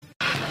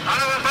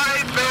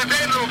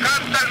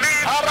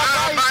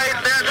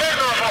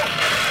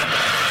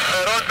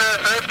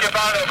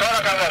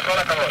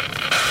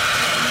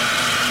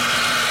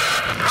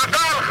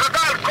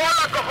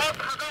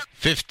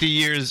50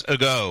 years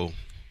ago,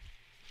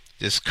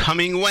 this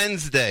coming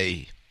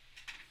Wednesday,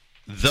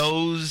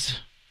 those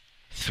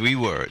three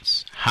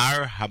words,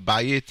 Har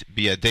Habayit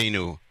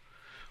Biyadenu,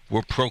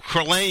 were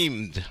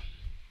proclaimed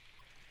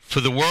for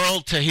the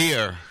world to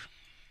hear.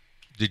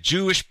 The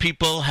Jewish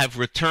people have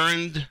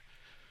returned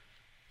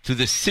to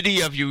the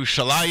city of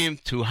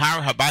Yerushalayim, to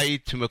Har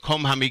Habayit, to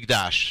Makom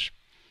HaMikdash.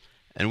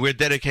 And we're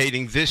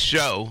dedicating this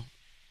show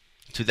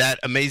to that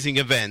amazing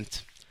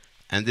event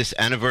and this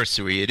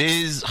anniversary. It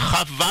is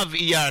Chaf Vav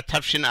Iyar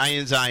Tafshin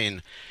Ayin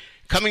Zayin.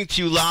 Coming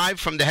to you live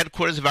from the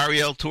headquarters of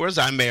Ariel Tours,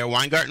 I'm Meir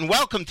Weingarten.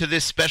 Welcome to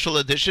this special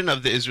edition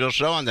of the Israel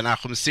Show on the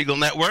Nachum Segal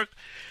Network.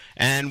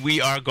 And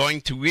we are going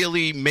to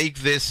really make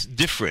this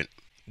different.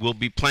 We'll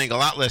be playing a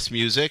lot less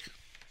music.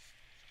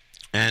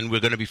 And we're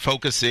going to be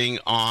focusing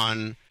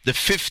on the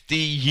 50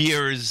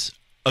 years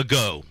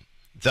ago,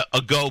 the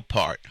ago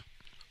part.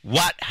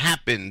 What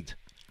happened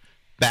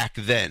back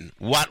then?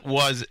 What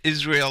was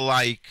Israel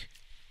like?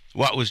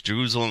 What was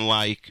Jerusalem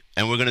like?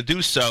 And we're going to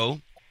do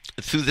so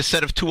through the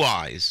set of two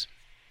eyes.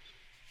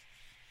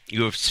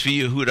 You have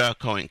Tzvi Yehuda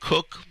Cohen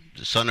Cook,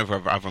 the son of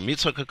Rav Avram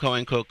Yitzchak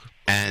Cohen Cook,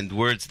 and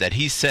words that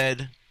he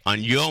said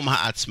on Yom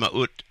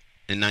HaAtzmaut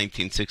in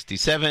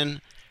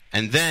 1967,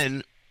 and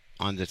then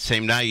on the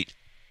same night,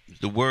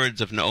 the words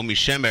of Naomi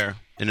Shemer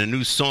in a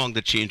new song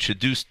that she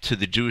introduced to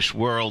the Jewish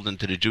world and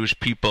to the Jewish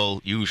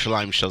people,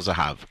 Yerushalayim Shel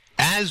Zahav.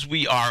 As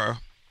we are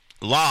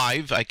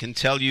live, I can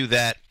tell you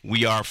that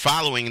we are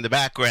following in the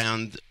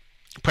background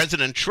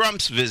President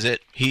Trump's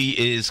visit.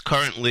 He is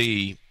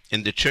currently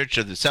in the Church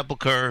of the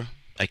Sepulchre,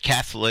 a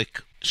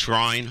Catholic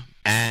shrine,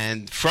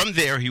 and from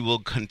there he will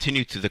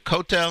continue to the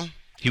Kotel.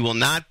 He will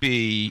not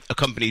be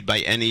accompanied by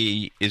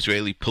any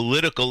Israeli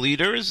political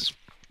leaders.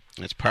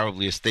 It's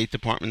probably a State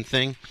Department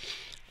thing.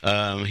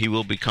 He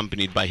will be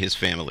accompanied by his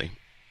family,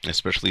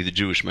 especially the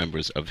Jewish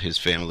members of his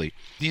family.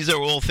 These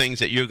are all things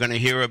that you're going to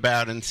hear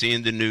about and see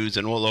in the news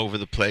and all over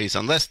the place.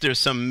 Unless there's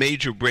some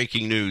major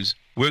breaking news,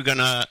 we're going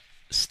to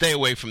stay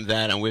away from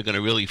that, and we're going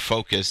to really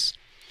focus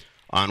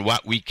on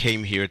what we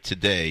came here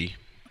today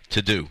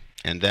to do,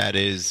 and that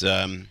is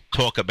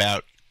talk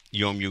about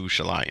Yom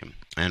Yerushalayim,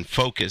 and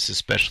focus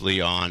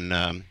especially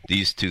on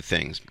these two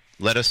things.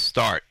 Let us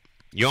start.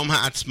 Yom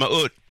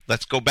HaAtzmaut.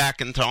 Let's go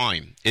back in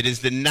time. It is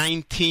the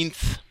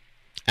 19th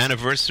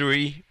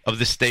anniversary of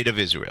the State of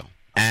Israel.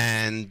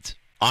 And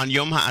on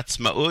Yom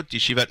HaAtzmaut,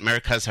 Yeshivat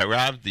Merkaz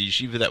Harav, the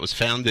yeshiva that was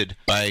founded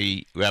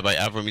by Rabbi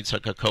Avram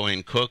Yitzchak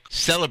Cohen Cook,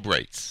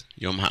 celebrates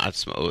Yom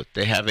HaAtzmaut.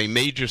 They have a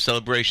major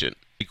celebration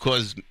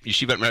because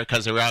Yeshivat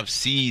Merkaz Harav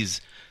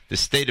sees the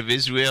State of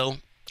Israel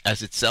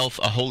as itself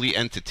a holy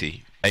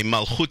entity, a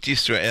Malchut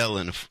Yisrael,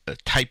 and a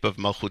type of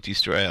Malchut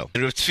Yisrael.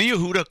 And Rav Tzvi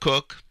Yehuda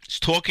Cook is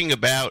talking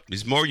about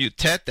Mizmor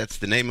Yutet, that's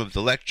the name of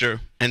the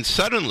lecture, and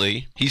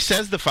suddenly he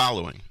says the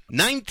following.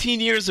 19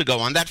 years ago,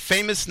 on that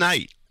famous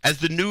night, as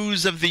the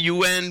news of the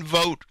UN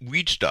vote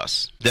reached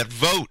us, that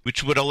vote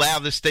which would allow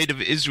the State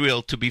of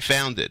Israel to be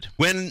founded,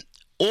 when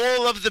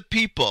all of the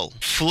people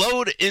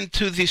flowed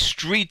into the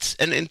streets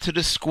and into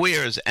the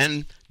squares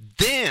and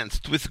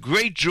danced with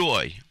great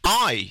joy,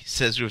 I,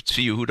 says Rav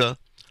Tzvi Yehuda,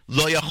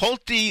 lo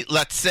yacholti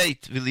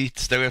latzeit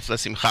v'litzteref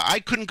lasimcha,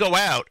 I couldn't go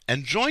out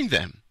and join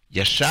them.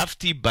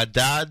 Yashavti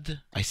badad,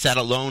 I sat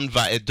alone,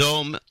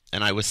 va'edom,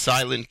 and I was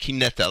silent, ki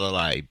netel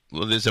alai.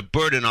 Well, there's a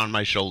burden on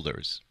my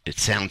shoulders. It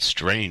sounds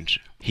strange.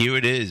 Here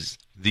it is.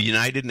 The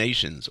United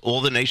Nations,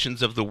 all the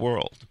nations of the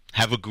world,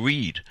 have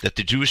agreed that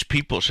the Jewish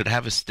people should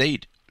have a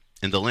state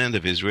in the land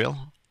of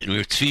Israel. And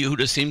Tzvi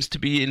Yehuda seems to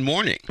be in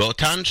mourning.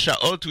 B'otan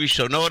sha'ot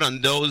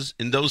rishonot,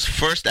 in those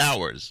first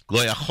hours,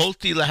 lo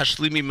yacholti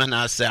lahashlimi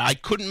manaseh, I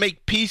couldn't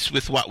make peace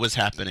with what was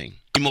happening.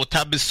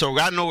 Imota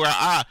b'sorah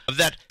nora'ah, of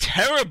that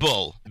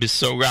terrible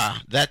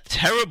b'sorah, that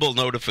terrible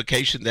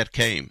notification that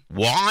came.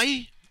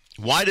 Why?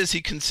 Why does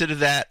he consider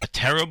that a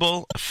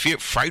terrible,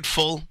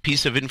 frightful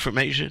piece of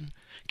information?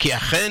 Ki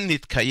achen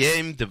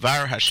nitkayem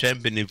devar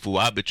Hashem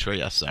b'nivuah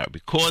b'trei asar.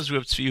 Because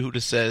Rav Tzvi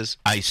Yehuda says,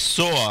 I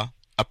saw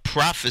a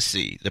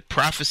prophecy, the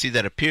prophecy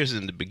that appears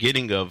in the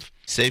beginning of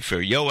Sefer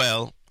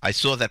Yoel, I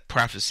saw that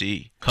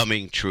prophecy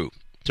coming true.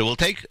 So we'll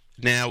take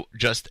now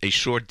just a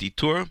short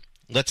detour.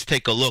 Let's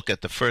take a look at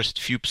the first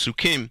few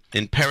psukim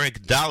in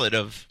Perek Dalet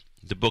of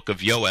the book of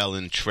Yoel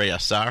in Trei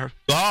Asar.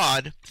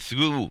 God,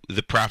 through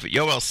the prophet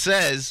Yoel,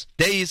 says,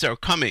 days are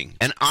coming,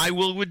 and I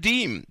will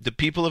redeem the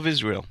people of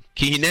Israel.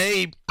 Ki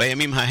hinei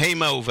bayamim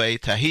hahema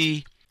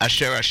uvaytahi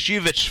asher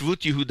ashiv et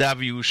shvut Yehuda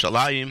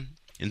v'Yerushalayim.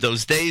 In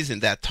those days, in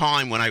that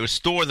time, when I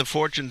restore the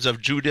fortunes of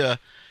Judah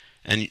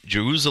and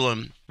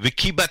Jerusalem,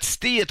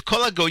 v'kibatzti et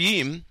kol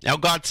hagoyim. Now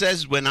God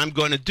says, when I'm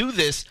going to do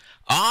this,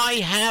 I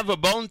have a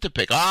bone to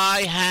pick.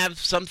 I have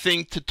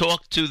something to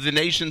talk to the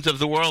nations of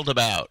the world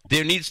about.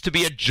 There needs to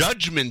be a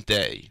judgment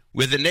day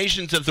where the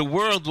nations of the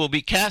world will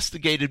be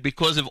castigated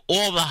because of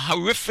all the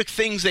horrific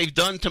things they've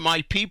done to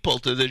my people,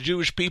 to the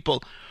Jewish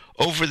people,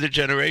 over the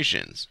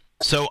generations.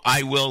 So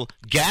I will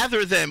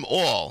gather them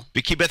all.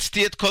 Listen to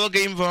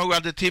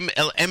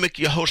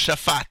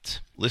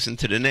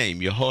the name,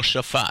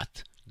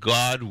 Yehoshaphat.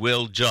 God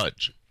will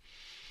judge.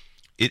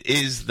 It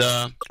is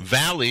the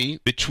valley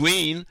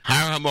between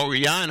Har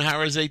HaMoriah and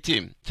Har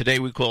HaZeitim. Today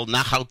we call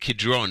Nachal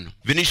Kidron.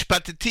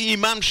 V'nishpateti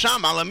imam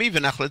sham alami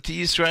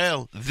v'nachlati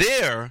Yisrael.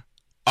 There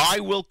I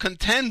will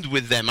contend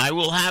with them. I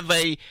will have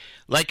a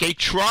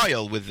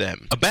trial with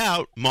them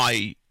about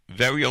my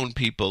very own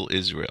people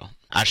Israel.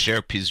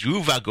 Asher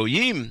pizru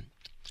v'goyim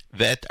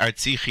vet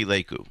artzi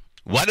chileku.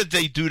 What did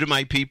they do to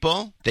my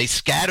people? They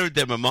scattered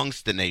them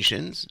amongst the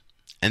nations,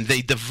 and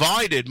they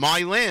divided my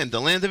land, the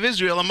land of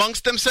Israel,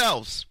 amongst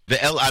themselves.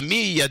 Ve'el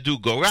ami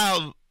yadu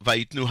goral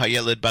vayitnu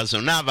hayeled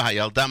bazona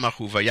v'hayalda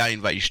machu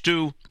vayayin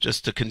vayishtu.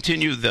 Just to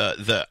continue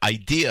the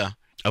idea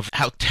of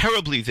how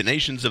terribly the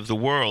nations of the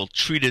world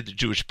treated the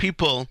Jewish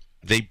people.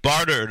 They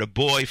bartered a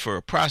boy for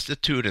a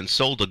prostitute and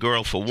sold a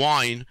girl for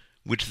wine,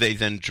 which they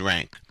then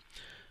drank.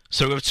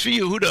 So Rav Tzvi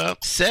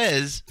Yehuda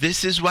says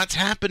this is what's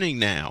happening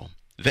now.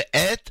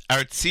 Ve'et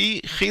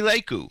artzi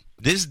chileku.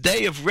 This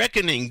day of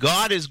reckoning,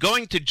 God is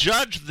going to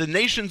judge the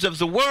nations of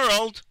the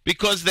world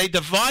because they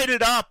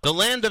divided up the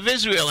land of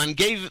Israel and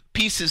gave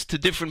pieces to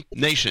different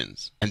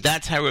nations. And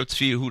that's how Rav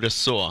Tzvi Yehuda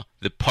saw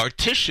the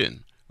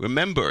partition.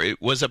 Remember, it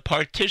was a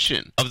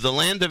partition of the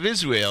land of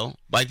Israel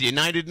by the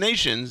United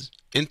Nations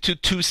into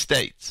two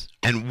states.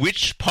 And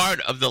which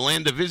part of the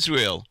land of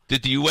Israel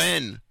did the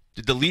UN,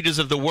 did the leaders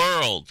of the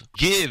world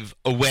give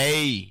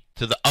away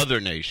to the other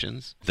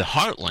nations? The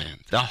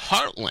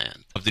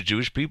heartland of the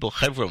Jewish people,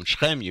 Hebron,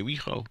 Shechem,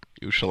 Yericho,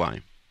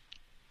 Yerushalayim.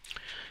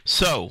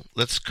 So,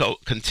 let's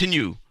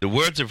continue the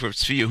words of Rav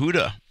Tzvi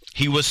Yehuda.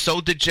 He was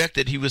so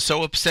dejected, he was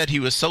so upset, he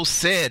was so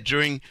sad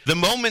during the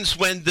moments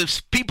when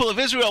the people of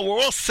Israel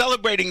were all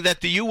celebrating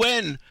that the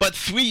UN, but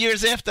 3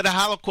 years after the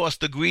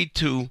Holocaust, agreed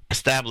to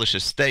establish a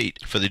state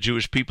for the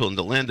Jewish people in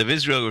the land of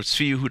Israel. Rav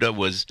Tzvi Yehuda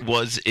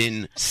was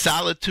in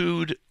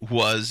solitude,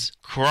 was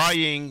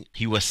crying,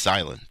 he was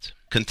silent.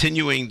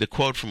 Continuing the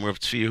quote from Rav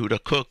Tzvi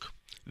Yehuda Kook,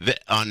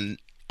 on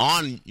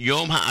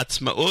Yom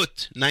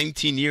HaAtzmaut,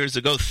 19 years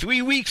ago,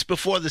 3 weeks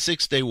before the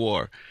Six-Day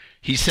War,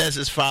 he says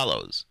as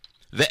follows,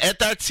 Ve'et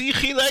artzi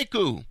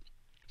chileku,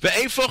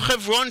 ve'efo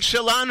Hebron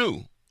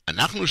shelanu,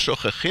 anachnu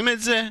shochechim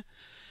et ze,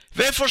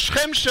 ve'efo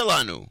Shechem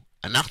shelanu,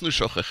 anachnu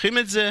shochechim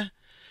et ze,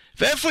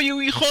 ve'efo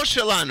Yericho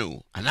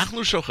shelanu,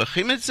 anachnu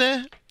shochechim et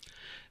ze,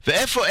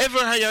 ve'efo Ever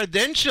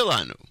HaYarden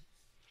shelanu.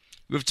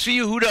 Rav Tzvi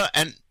Yehuda,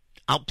 and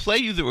I'll play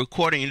you the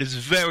recording. It is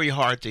very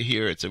hard to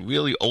hear. It's a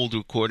really old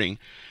recording,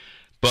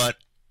 but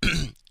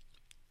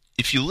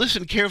if you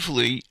listen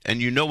carefully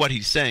and you know what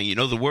he's saying, you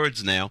know the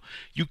words now,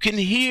 you can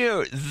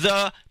hear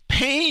the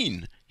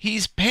pain.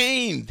 He's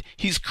pained.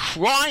 He's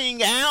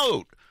crying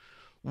out.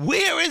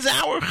 Where is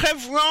our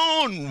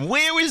Hebron?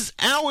 Where is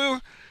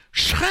our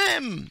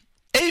Shechem?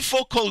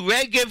 Eifo kol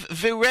regev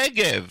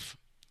v'regev.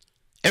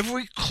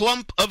 Every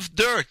clump of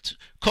dirt.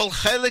 Kol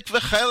chelik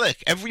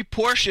v'chelik. Every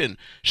portion.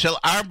 Shel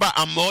arba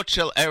amot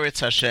shel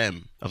Eretz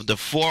Hashem. Of the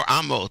 4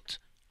 amot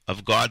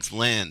of God's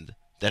land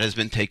that has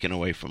been taken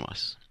away from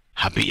us.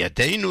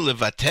 Habiyadeinu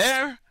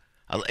levater.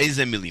 Al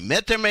eze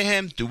millimeter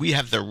mehem. Do we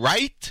have the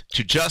right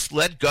to just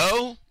let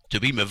go? To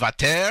be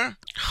mevater?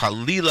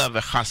 Chalila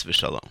v'chas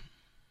v'shalom.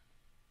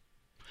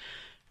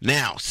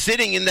 Now,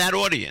 sitting in that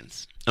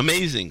audience,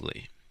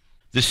 amazingly,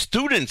 the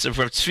students of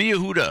Rav Tzvi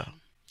Yehuda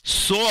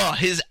saw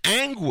his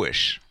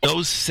anguish.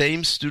 Those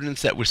same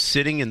students that were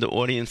sitting in the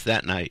audience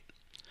that night,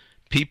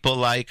 people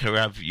like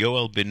Rav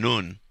Yoel Ben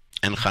Nun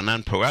and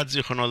Chanan Porat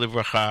Zichrono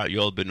Livracha,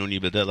 Yoel Ben Nun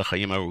Yibadel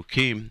L'Chaim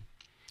Arukim,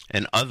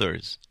 and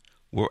others,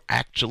 were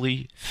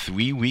actually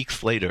 3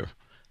 weeks later,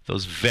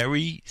 those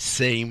very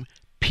same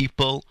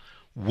people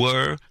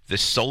were the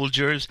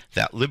soldiers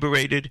that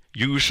liberated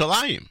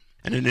Yerushalayim.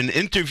 And in an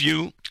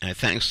interview, I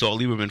thank Saul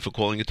Lieberman for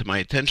calling it to my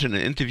attention,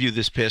 an interview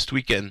this past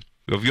weekend,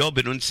 Rav Yoel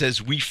Ben Nun says,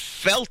 we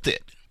felt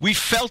it. We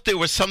felt there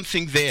was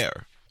something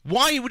there.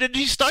 Why did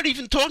he start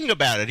even talking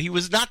about it? He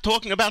was not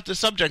talking about the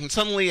subject, and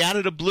suddenly, out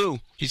of the blue,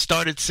 he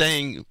started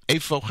saying,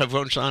 Eifo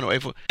Hebron Shalanu,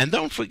 Eifo. And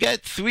don't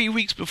forget, 3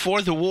 weeks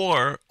before the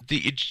war,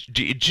 the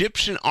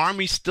Egyptian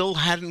army still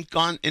hadn't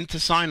gone into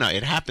Sinai.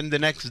 It happened the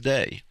next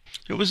day.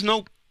 There was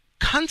no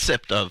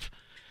concept of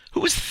who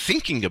was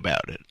thinking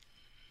about it.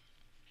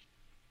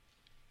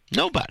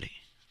 Nobody.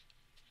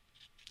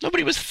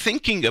 Nobody was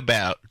thinking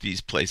about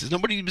these places.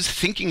 Nobody was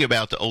thinking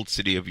about the old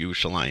city of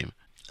Yerushalayim.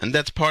 And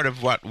that's part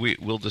of what we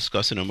will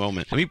discuss in a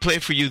moment. Let me play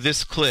for you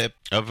this clip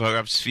of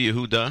Rav Tzvi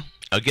Yehuda.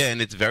 Again,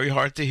 it's very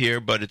hard to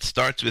hear, but it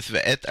starts with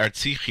Ve'et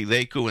artzi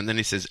chileku, and then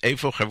he says,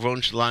 Eifo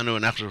Hebron shalanu,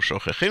 anachnu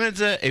shochechim et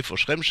ze, Eifo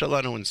Shechem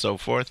shalanu, and so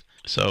forth.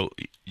 So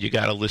you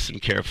got to listen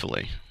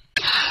carefully.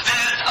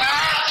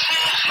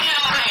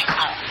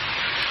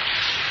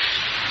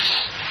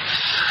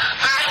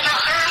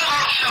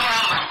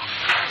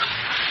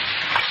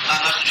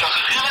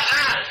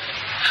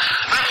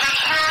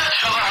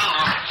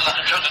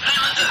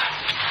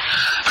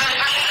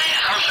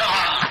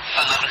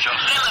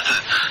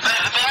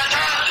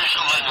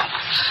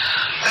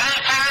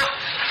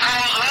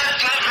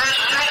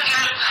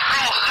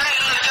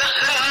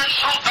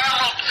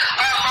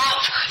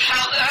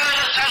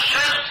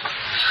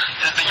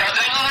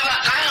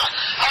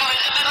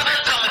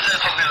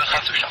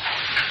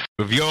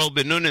 Rav Yoel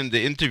Ben Nun, in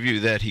the interview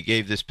that he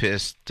gave this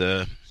past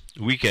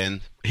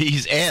weekend,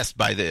 he's asked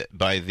by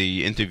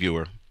the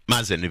interviewer,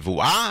 "Maze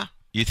nevuah?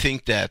 You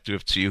think that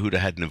Rav Tzvi Yehuda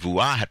had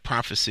nevuah, had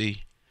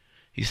prophecy?"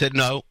 He said,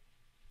 "No,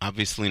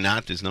 obviously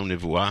not. There's no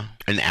nevuah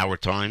in our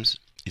times."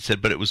 He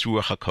said, "But it was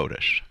Ruach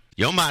HaKodesh."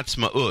 Yom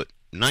HaAtzmaut,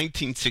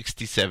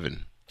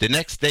 1967. The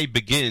next day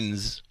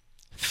begins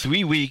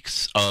 3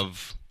 weeks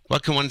of,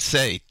 what can one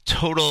say,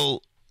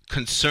 total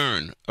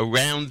concern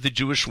around the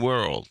Jewish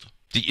world.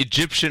 The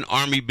Egyptian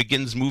army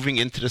begins moving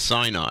into the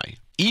Sinai.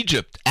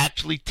 Egypt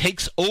actually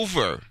takes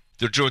over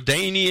the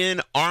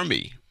Jordanian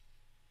army.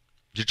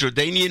 The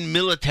Jordanian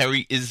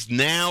military is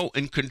now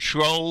in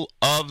control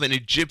of an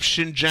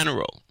Egyptian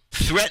general,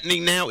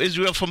 threatening now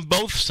Israel from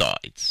both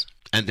sides.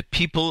 And the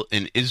people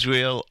in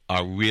Israel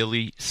are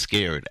really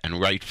scared, and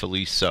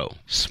rightfully so.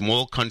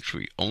 Small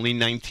country, only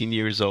 19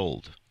 years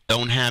old,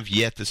 don't have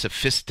yet the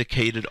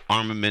sophisticated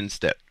armaments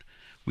that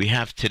we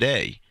have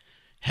today.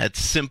 Had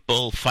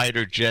simple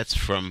fighter jets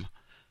from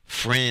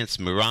France,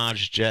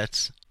 Mirage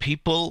jets.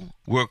 People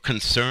were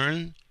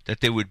concerned that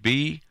there would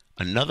be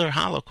another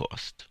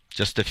Holocaust.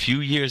 Just a few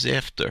years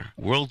after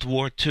World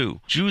War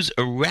II, Jews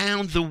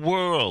around the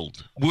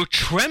world were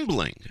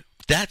trembling.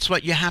 That's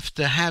what you have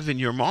to have in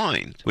your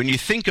mind when you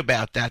think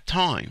about that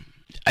time.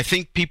 I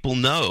think people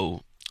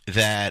know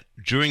that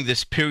during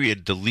this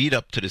period, the lead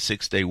up to the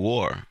Six-Day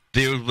War,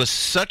 there was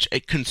such a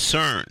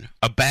concern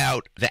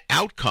about the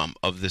outcome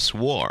of this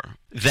war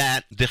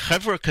that the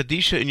Chevra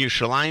Kadisha in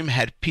Yerushalayim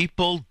had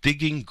people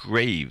digging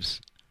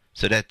graves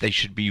so that they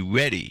should be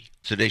ready,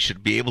 so they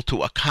should be able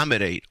to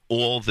accommodate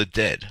all the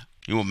dead.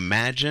 Can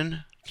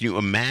you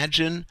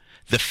imagine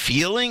the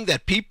feeling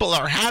that people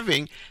are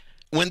having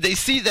when they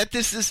see that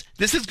this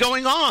is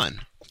going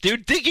on? They're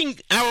digging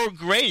our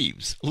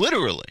graves,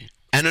 literally.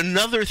 And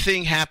another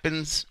thing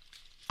happens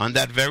on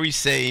that very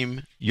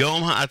same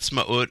Yom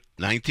HaAtzmaut,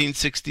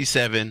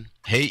 1967,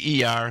 Hey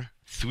Iyar,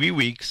 3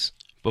 weeks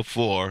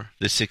before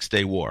the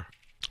Six-Day War.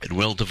 And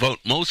we'll devote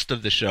most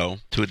of the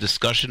show to a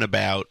discussion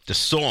about the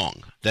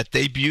song that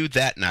debuted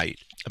that night,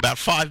 about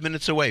 5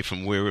 minutes away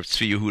from where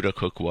Tzvi Yehuda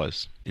Kook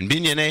was, in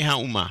Binyanei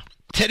HaUmah.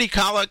 Teddy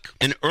Kollek,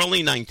 in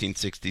early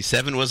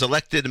 1967, was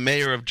elected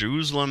mayor of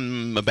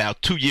Jerusalem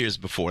about 2 years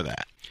before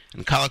that.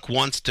 And Kollek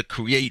wants to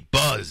create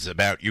buzz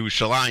about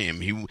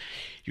Yerushalayim.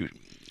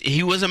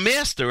 He was a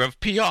master of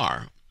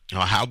PR.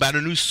 How about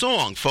a new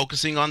song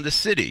focusing on the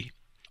city?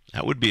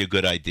 That would be a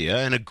good idea,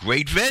 and a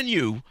great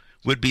venue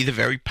would be the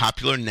very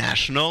popular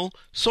National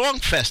Song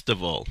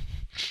Festival,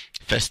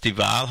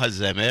 Festival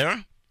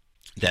HaZemer,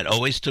 that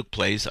always took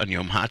place on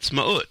Yom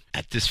HaAtzmaut.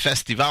 At this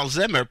Festival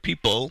Zemer,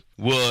 people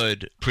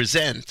would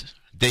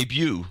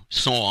debut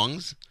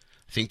songs.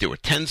 I think there were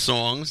 10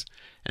 songs,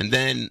 and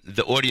then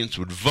the audience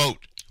would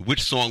vote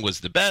which song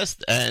was the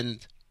best,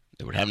 and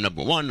they would have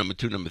number 1, number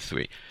 2, number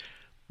 3.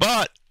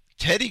 But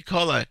Teddy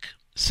Kollek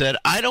said,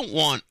 I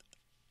want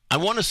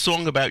a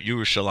song about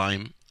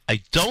Yerushalayim.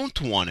 I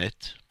don't want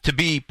it to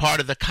be part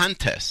of the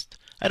contest.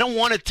 I don't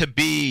want it to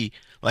be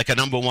like a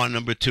number 1,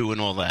 number 2, and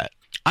all that.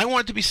 I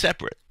want it to be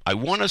separate. I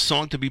want a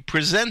song to be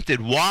presented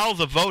while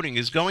the voting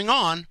is going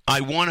on.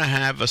 I want to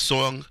have a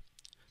song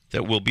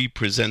that will be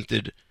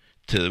presented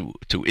to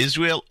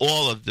Israel.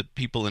 All of the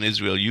people in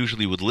Israel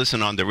usually would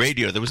listen on the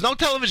radio. There was no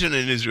television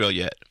in Israel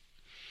yet.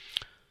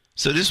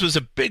 So this was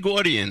a big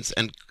audience,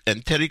 and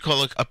Teddy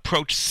Kollek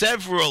approached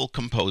several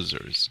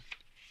composers,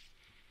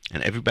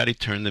 and everybody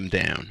turned them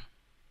down.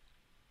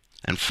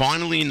 And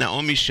finally,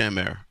 Naomi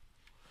Shemer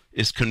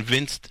is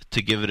convinced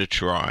to give it a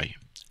try,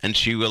 and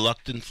she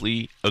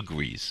reluctantly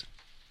agrees.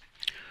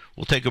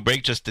 We'll take a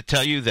break just to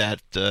tell you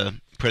that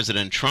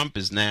President Trump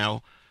is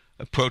now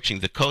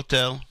approaching the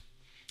Kotel.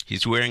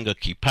 He's wearing a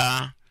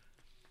kippah.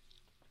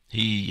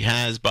 He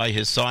has by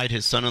his side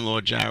his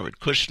son-in-law Jared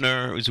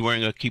Kushner, who's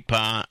wearing a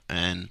kippah,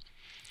 and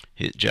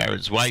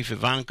Jared's wife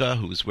Ivanka,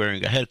 who's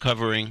wearing a head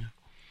covering.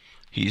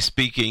 He's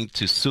speaking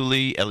to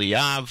Suli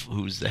Eliav,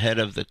 who's the head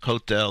of the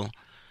Kotel,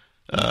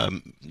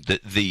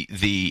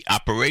 the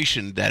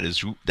operation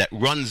that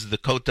runs the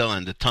Kotel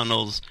and the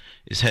tunnels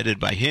is headed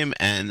by him,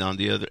 and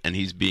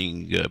he's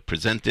being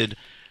presented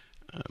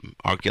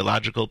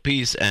archaeological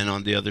piece, and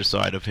on the other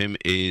side of him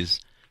is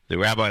the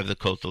rabbi of the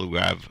Kotel,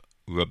 Rav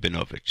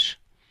Rabinovich.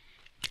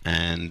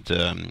 And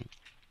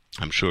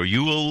I'm sure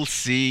you will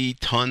see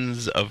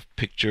tons of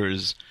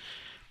pictures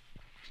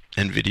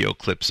and video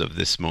clips of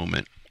this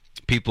moment.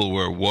 People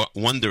were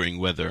wondering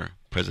whether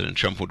President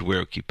Trump would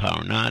wear a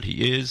kippah or not.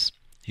 He is.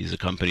 He's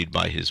accompanied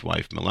by his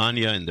wife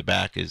Melania. In the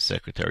back is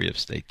Secretary of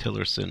State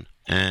Tillerson.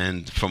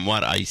 And from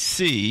what I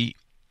see,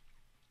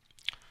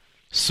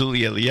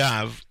 Suli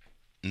Eliav,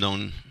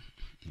 known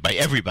by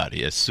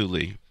everybody as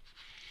Suli,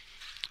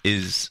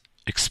 is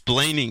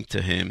explaining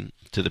to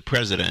the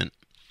president,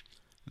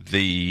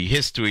 the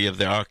history of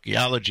the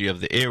archaeology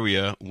of the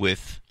area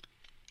with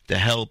the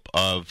help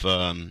of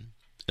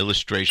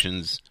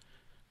illustrations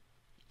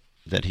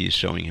that he is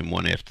showing him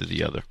one after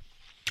the other.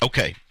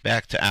 Okay,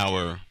 back to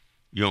our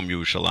Yom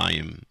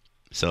Yerushalayim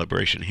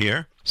celebration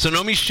here. So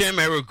Naomi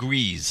Shemer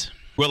agrees.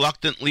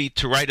 reluctantly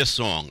to write a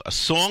song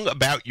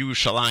about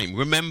Yerushalayim.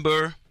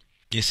 Remember,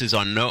 this is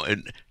on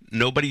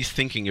nobody's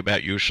thinking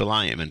about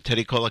Yerushalayim, and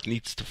Teddy Kollek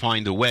needs to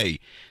find a way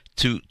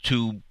to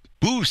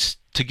boost,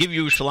 to give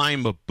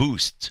Yerushalayim a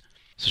boost.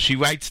 So she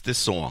writes this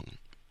song.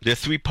 There are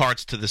three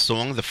parts to the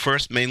song. The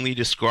first mainly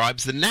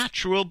describes the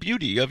natural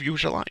beauty of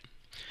Yerushalayim.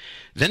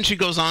 Then she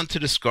goes on to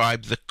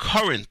describe the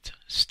current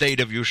state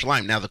of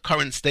Yerushalayim. Now, the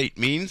current state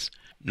means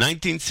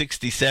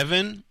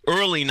 1967,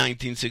 early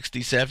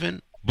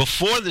 1967,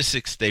 before the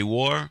Six-Day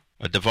War,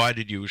 a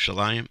divided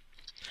Yerushalayim.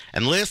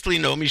 And lastly,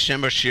 Naomi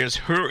Shemer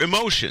shares her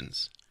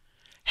emotions,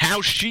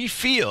 how she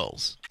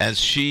feels as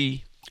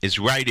she is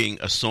writing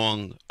a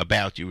song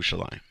about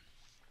Yerushalayim.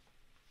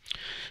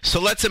 So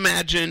let's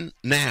imagine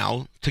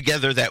now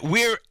together that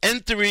we're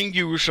entering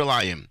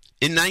Yerushalayim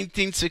in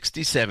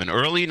 1967,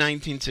 early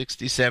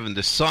 1967.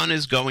 The sun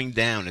is going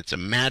down. It's a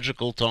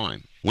magical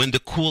time when the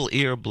cool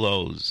air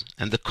blows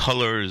and the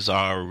colors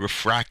are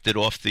refracted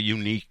off the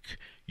unique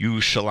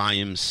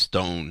Yerushalayim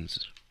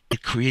stones.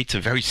 It creates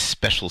a very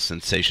special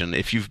sensation.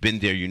 If you've been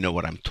there, you know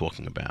what I'm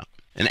talking about.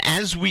 And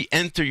as we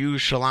enter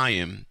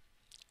Yerushalayim,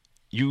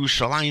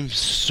 Yerushalayim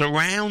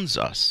surrounds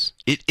us.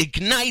 It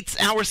ignites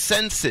our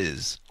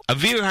senses.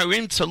 Avir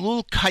harim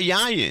tzalul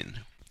kayayin,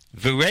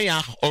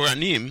 v'reach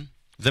oranim.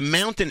 The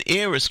mountain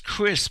air is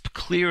crisp,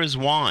 clear as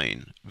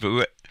wine.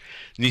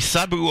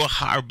 Nisabru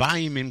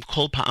ha'arbayim im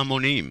kol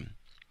pa'amonim,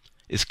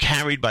 is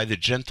carried by the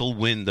gentle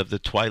wind of the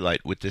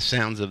twilight with the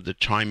sounds of the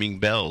chiming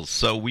bells.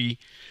 So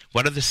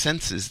what are the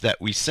senses that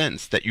we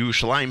sense, that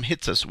Yerushalayim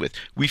hits us with?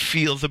 We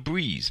feel the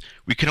breeze.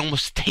 We can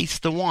almost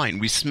taste the wine.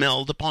 We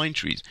smell the pine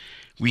trees.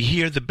 We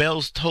hear the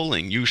bells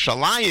tolling.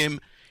 Yerushalayim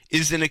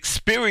is an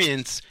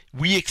experience.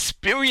 We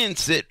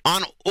experience it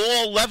on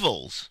all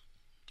levels.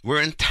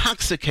 We're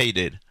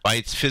intoxicated by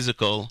its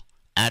physical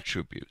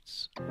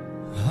attributes.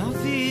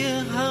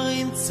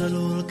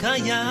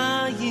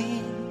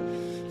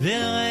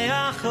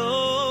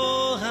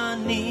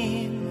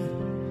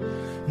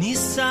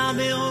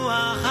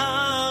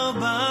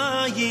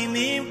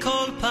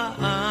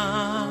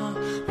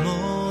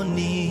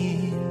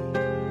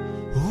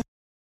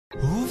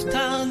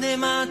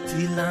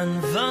 אילן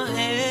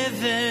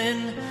ואבן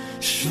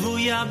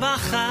שבויה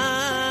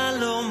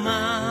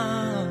בחלומה,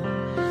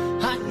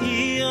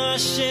 העיר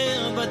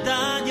אשר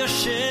בדד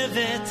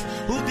יושבת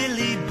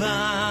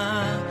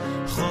ובליבה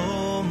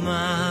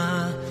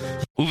חומה.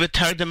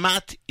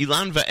 Uvetardemat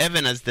ilan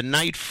va'even, as the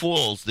night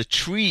falls, the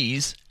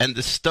trees and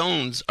the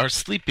stones are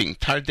sleeping.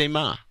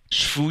 Tardema.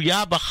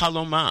 Shvuya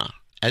b'chaloma.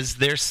 As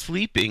they're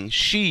sleeping,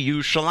 she,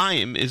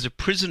 Yerushalayim, is a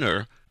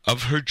prisoner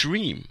of her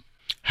dream.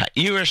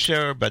 Ha'ir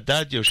asher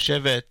badad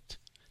yoshevet,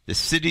 the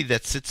city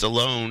that sits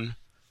alone,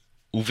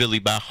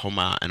 uveliba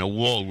choma, and a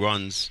wall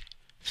runs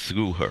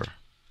through her.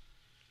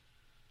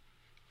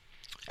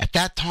 At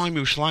that time,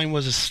 Yerushalayim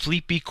was a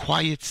sleepy,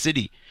 quiet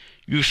city.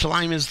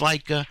 Yerushalayim is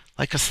like a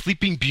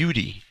sleeping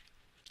beauty.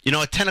 You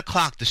know, at 10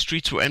 o'clock, the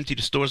streets were empty,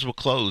 the stores were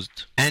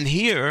closed. And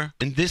here,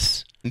 in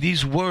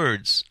these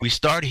words, we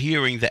start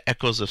hearing the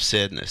echoes of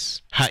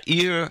sadness.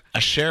 Ha'ir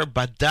asher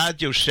badad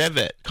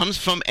yoshevet comes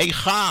from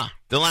Eicha,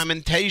 the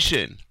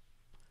lamentation.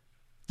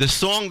 The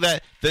song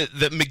that, the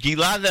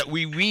Megillah that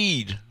we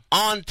read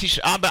on Tisha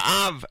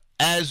B'Av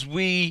as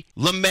we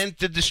lament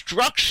the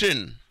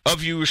destruction of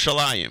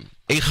Yerushalayim.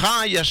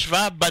 Eicha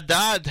yashva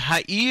badad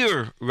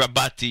ha'ir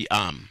rabati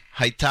am.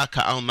 Haita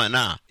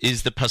ka'almana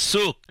is the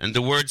pasuk, and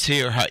the words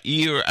here,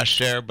 ha'ir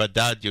asher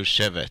badad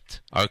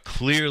yoshevet, are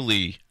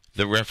clearly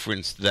the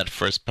reference to that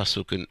first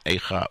pasuk in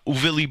Eicha.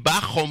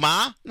 Uveliba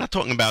choma, not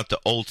talking about the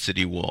old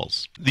city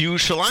walls. The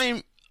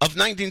Yerushalayim of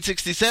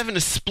 1967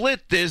 is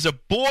split. There's a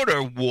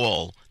border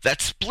wall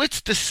that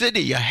splits the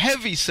city, a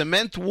heavy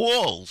cement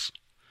walls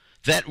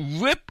that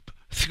rip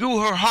through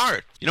her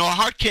heart. You know, her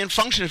heart can't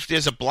function if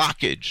there's a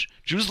blockage.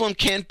 Jerusalem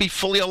can't be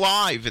fully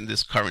alive in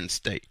this current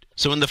state.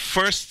 So in the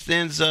first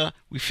stanza,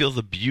 we feel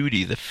the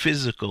beauty, the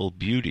physical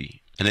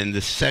beauty. And in the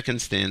second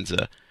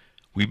stanza,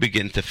 we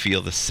begin to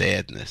feel the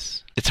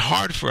sadness. It's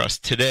hard for us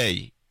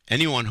today,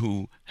 anyone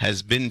who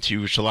has been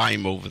to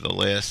Yerushalayim over the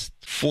last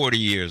 40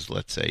 years,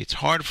 let's say, it's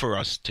hard for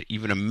us to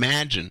even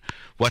imagine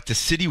what the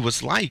city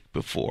was like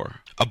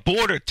before. A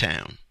border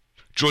town.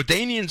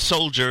 Jordanian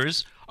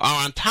soldiers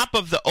are on top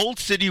of the old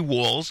city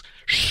walls,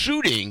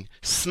 shooting,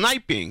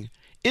 sniping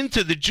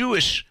into the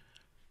Jewish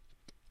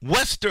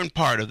western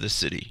part of the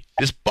city.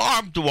 There's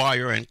barbed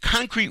wire and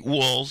concrete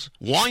walls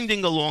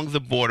winding along the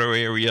border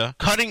area,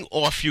 cutting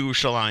off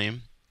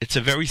Yerushalayim. It's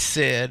a very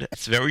sad,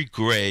 it's very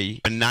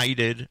gray,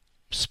 benighted,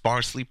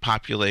 sparsely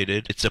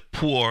populated. It's a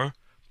poor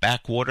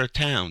backwater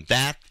town.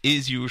 That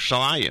is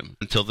Yerushalayim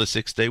until the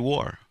Six-Day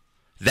War.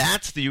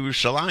 That's the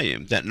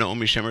Yerushalayim that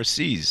Naomi Shemer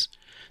sees.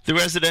 The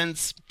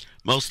residents,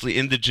 mostly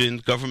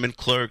indigent, government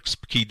clerks,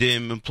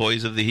 pkidim,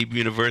 employees of the Hebrew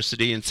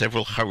University and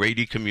several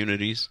Haredi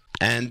communities.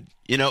 And,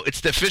 you know,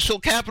 it's the official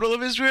capital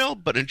of Israel,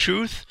 but in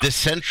truth, the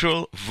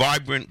central,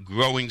 vibrant,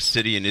 growing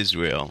city in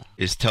Israel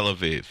is Tel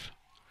Aviv.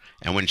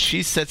 And when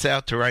she sets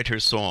out to write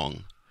her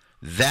song,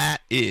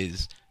 that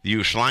is the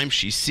Yerushalayim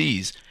she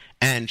sees.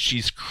 and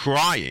she's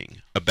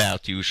crying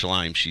about the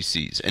Yerushalayim she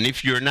sees. And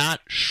if you're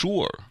not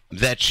sure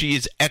that she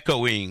is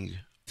echoing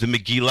the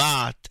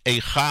Megillah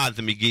Eicha,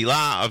 the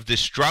Megillah of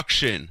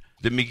destruction,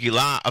 the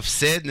Megillah of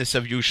sadness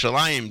of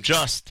Yerushalayim,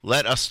 just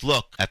let us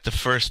look at the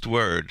first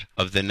word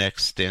of the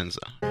next stanza.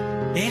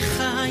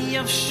 Eicha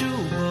yavshu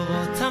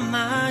borot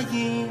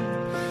hamayim,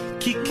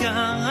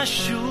 kikar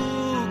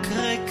hashuk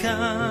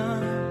reka,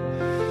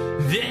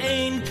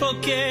 ve'ein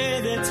poked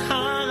et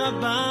har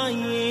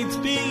habayit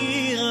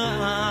bi'ira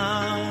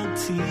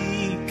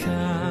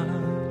atika.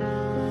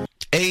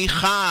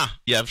 Eicha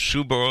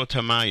yavshu borot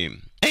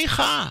hamayim.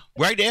 Eicha.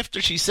 Right after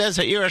she says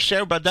Ha'ir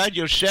Asher Badad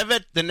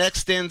Yoshevet, the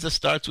next stanza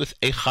starts with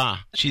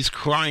Eicha. She's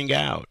crying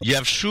out.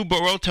 Yavshu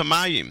borot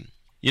hamayim.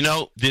 You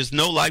know, there's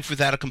no life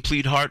without a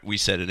complete heart, we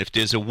said. And if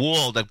there's a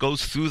wall that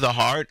goes through the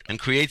heart and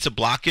creates a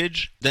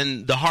blockage,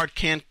 then the heart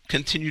can't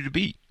continue to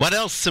beat. What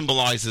else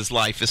symbolizes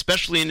life,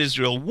 especially in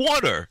Israel?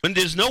 Water. When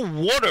there's no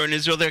water in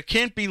Israel, there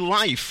can't be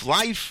life.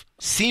 Life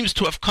seems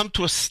to have come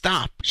to a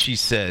stop, she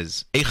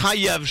says. Eicha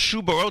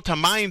yavshu borot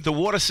hamayim, the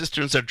water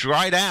cisterns are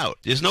dried out.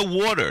 There's no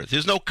water.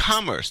 There's no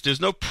commerce.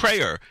 There's no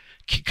prayer.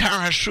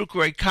 Kikar hashuk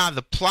reika,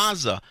 the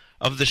plaza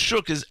of the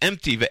shuk is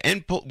empty,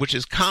 which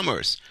is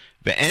commerce.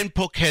 Ve'en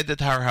pokedet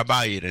har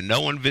habayit, and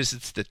no one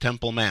visits the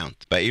Temple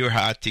Mount. Ba'ir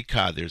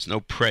ha'atika, there's no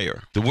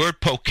prayer. The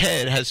word poked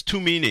has two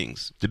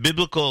meanings. The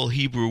biblical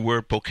Hebrew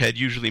word poked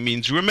usually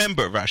means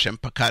remember, Vashem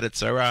pakadet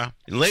tzara.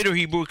 In later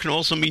Hebrew, it can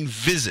also mean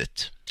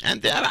visit.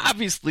 And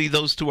obviously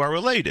those two are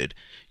related.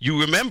 You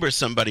remember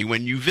somebody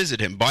when you visit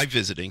him, by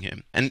visiting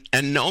him. And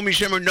Naomi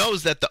Shemer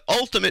knows that the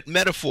ultimate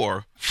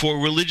metaphor for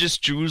religious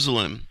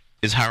Jerusalem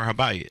is Har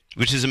HaBayit,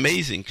 which is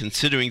amazing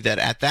considering that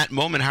at that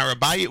moment Har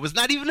HaBayit was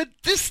not even a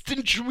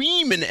distant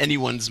dream in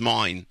anyone's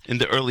mind in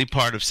the early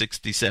part of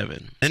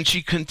 67. And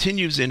she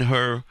continues in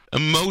her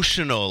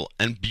emotional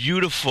and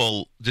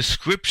beautiful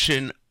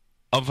description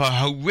of a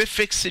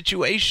horrific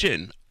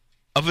situation,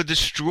 of a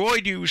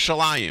destroyed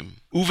Yerushalayim.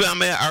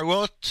 Uve'ameh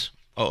arot.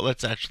 Oh,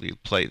 let's actually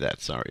play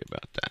that. Sorry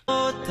about that.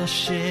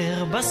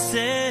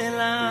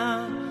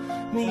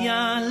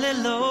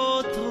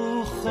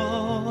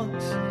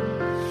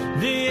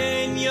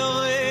 ואין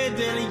יורד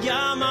אל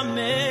ים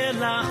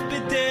המלח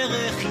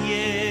בדרך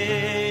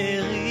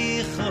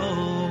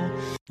יריחו.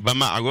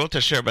 במערות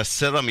אשר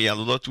בסלע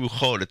מייללות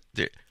רוחות,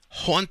 the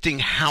haunting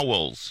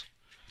howls.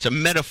 It's a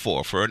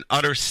metaphor for an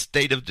utter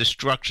state of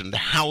destruction, the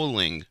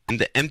howling in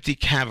the empty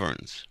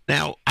caverns.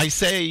 Now, I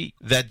say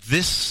that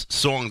this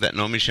song that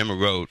Naomi Shemer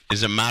wrote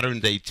is a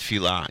modern-day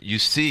tefillah. You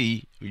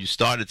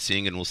started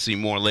seeing, and we'll see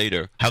more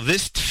later, how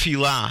this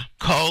tefillah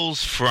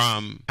calls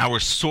from our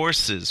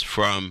sources,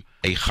 from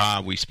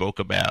Eicha we spoke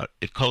about.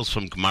 It calls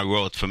from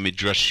Gemarot, from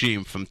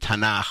Midrashim, from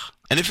Tanakh.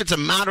 And if it's a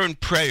modern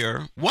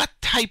prayer, what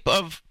type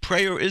of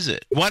prayer is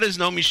it? What is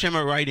Naomi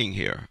Shemer writing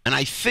here? And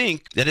I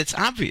think that it's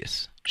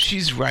obvious.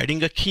 She's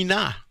writing a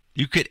kinah.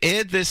 You could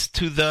add this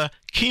to the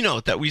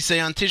keynote that we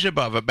say on Tisha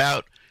B'Av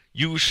about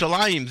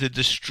Yerushalayim, the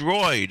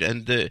destroyed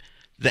and the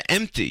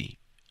empty.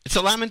 It's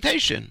a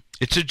lamentation.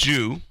 It's a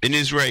Jew, an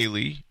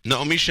Israeli,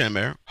 Naomi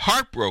Shemer,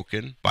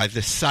 heartbroken by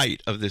the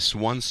sight of this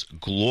once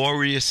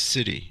glorious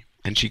city.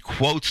 And she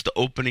quotes the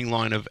opening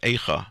line of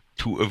Eicha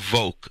to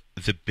evoke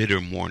the bitter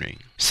mourning.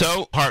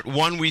 So, part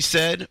one, we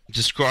said,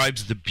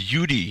 describes the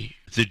beauty,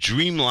 the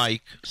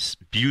dreamlike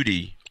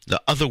beauty,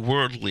 the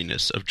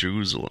otherworldliness of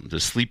Jerusalem, the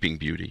sleeping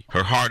beauty.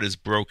 Her heart is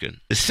broken.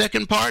 The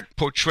second part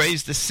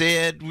portrays the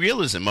sad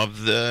realism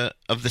of the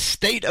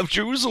state of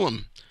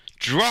Jerusalem.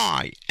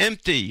 Dry,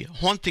 empty,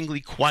 hauntingly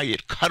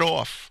quiet, cut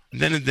off.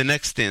 And then in the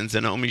next stanza,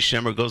 Naomi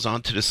Shemer goes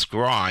on to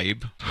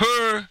describe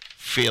her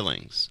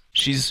feelings.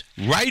 She's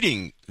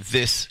writing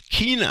this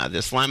kina,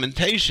 this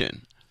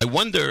lamentation. I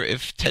wonder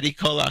if Teddy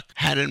Kollek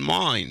had in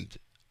mind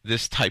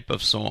this type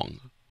of song.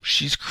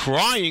 She's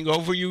crying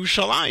over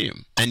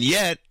Yerushalayim, and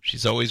yet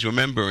she's always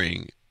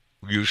remembering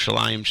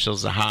Yerushalayim shel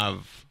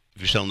zahav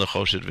v'shel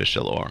nechoshet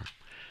v'shel or.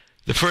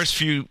 The first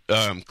few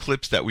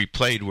clips that we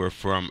played were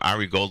from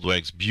Ari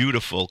Goldwag's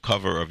beautiful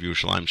cover of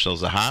Yerushalayim shel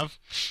zahav,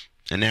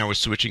 and now we're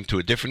switching to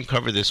a different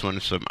cover. This one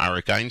is from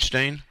Arik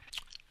Einstein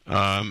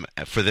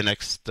for the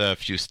next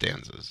few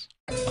stanzas.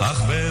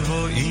 אך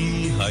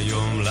בבואי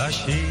היום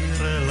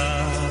לשיר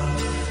לך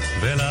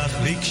ולך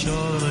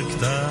לקשור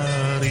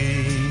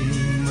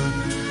כתרים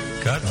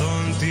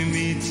קטונתי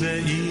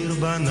מצעיר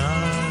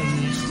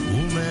בנייך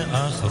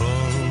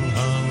ומאחרון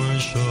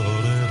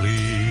המשוררים.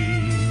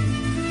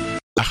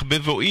 אך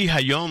בבואי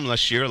היום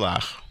לשיר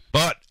לך.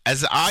 But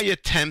as I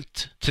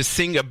attempt to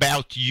sing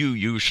about you,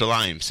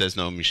 Yerushalayim, says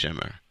Naomi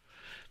Shemer,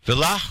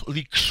 velach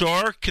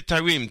likshor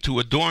ketarim, to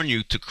adorn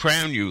you, to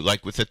crown you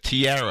like with a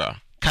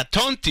tiara.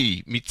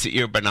 Katonti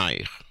mitzeir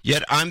banaich.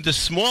 Yet I'm the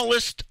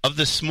smallest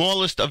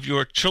of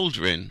your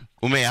children,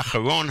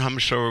 umeacharon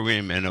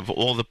hamshorim, and of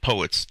all the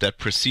poets that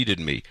preceded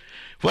me.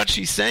 What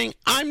she's saying,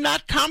 I'm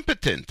not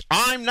competent.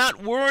 I'm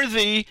not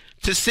worthy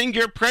to sing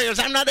your prayers.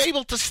 I'm not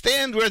able to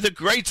stand where the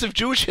greats of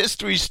Jewish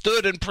history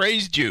stood and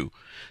praised you.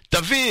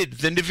 David,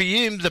 the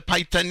Nevi'im, the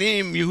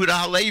Paitanim,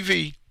 Yehuda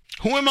Halevi.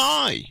 Who am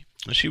I?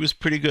 She was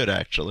pretty good,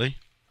 actually.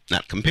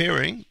 Not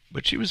comparing,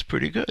 but she was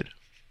pretty good.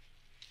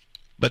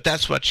 But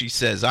that's what she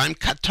says. I'm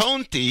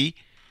katonti.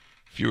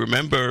 If you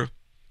remember,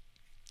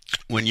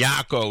 when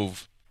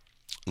Yaakov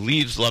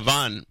leaves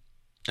Lavan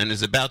and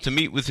is about to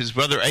meet with his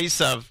brother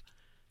Esav,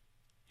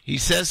 he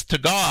says to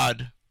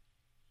God,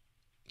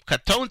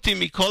 Katonti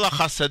mikol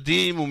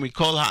hachasadim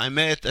umikol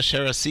ha'emet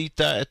asher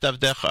asita et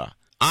avdecha.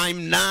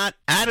 I'm not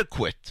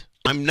adequate.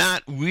 I'm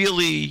not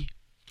really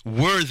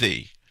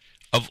worthy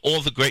of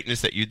all the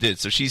greatness that you did.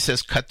 So she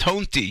says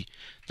katonti.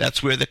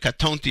 That's where the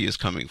katonti is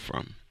coming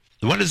from.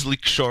 What is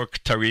likshor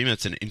ktarim?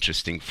 It's an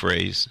interesting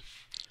phrase.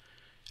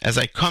 As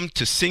I come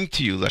to sing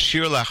to you,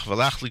 lashir lach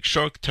v'lach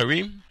likshor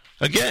ktarim.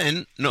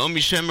 Again, Naomi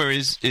Shemer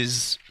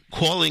is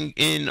calling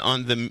in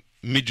on the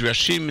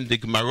midrashim and the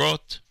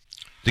gemarot.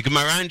 The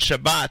Gemara in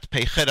Shabbat,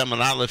 Peichet Amar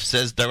Aleph,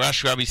 says,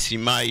 Darash Rabbi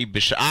Simai,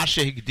 B'sha'ah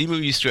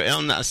shehikdimu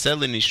Yisrael na'aseh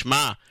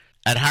l'nishma.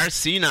 At Har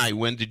Sinai,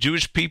 when the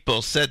Jewish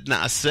people said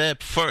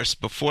na'aseh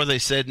first, before they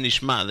said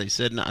nishma, they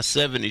said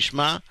na'aseh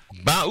v'nishma.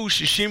 Ba'u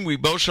shishim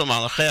ribo shel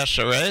malachei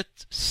hasharet,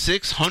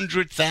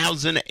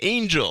 600,000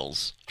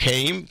 angels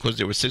came, because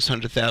there were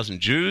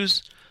 600,000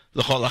 Jews,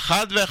 l'chol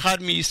achad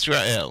ve'echad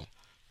mi-Yisrael.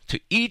 To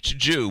each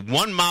Jew,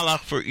 one malach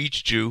for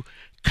each Jew,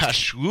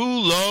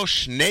 kashru lo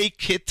shnei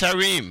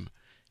kitarim.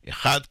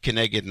 Echad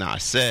keneged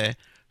naaseh,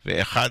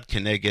 ve'echad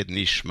keneged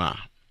nishma.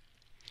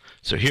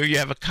 So here you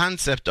have a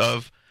concept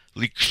of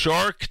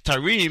likshor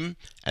ktarim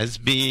as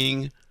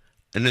being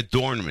an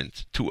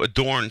adornment, to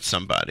adorn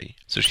somebody.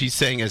 So she's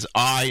saying, as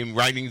I am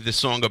writing the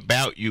song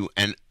about you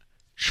and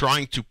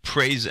trying to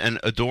praise and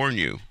adorn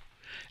you.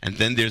 And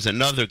then there's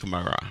another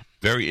Gemara,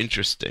 very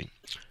interesting.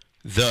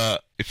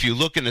 If you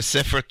look in the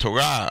Sefer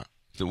Torah,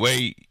 the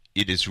way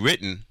it is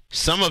written,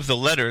 some of the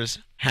letters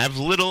have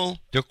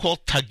they're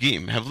called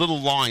tagim, have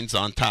little lines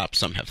on top.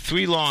 Some have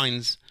 3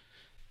 lines.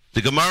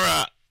 The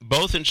Gemara,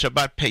 both in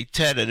Shabbat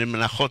Peitet and in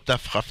Menachot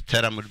Daf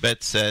Chavter Amud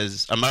Bet,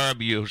 says, Amar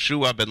Rabbi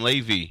Yehoshua ben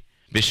Levi,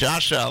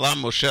 B'sha'ah she'ala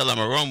Moshe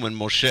l'Marom, when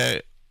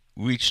Moshe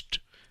reached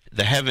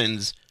the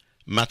heavens,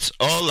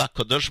 Matz'o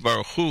l'Kadosh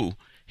Baruch Hu,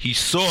 he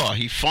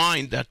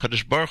find that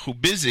Kadosh Baruch Hu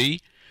busy,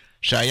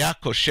 Shaya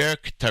kosher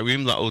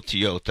ktarim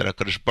la'otiyot, that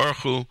Kadosh Baruch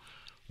Hu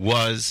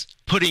was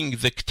putting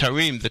the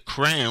ktarim, the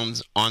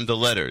crowns, on the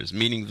letters,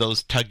 meaning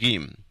those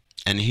tagim.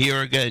 And here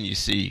again you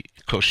see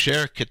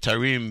kosher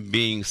ktarim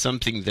being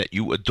something that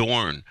you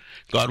adorn.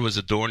 God was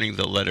adorning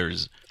the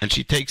letters. And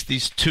she takes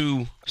these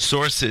 2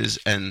 sources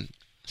and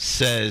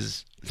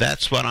says,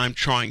 that's what I'm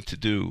trying to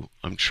do.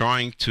 I'm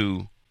trying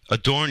to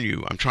adorn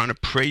you. I'm trying to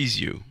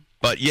praise you.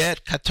 But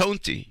yet,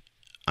 katonti,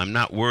 I'm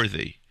not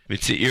worthy.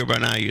 Mitzi'ir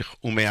banayich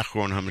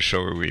umeachron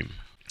hameshorerim.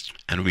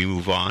 And we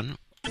move on.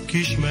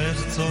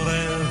 כשמך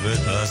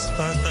צורבת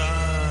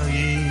השפתיים,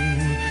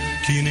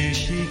 כי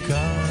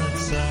נשיקת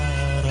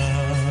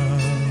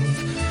שרף.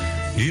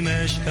 אם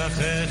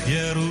אשכחך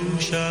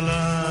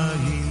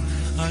ירושלים,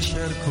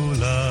 אשר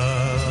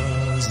כולה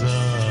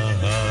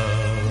זהב.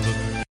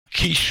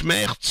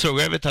 כשמך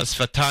צורבת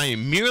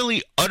השפתיים,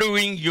 merely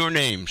uttering your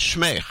name,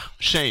 shmech,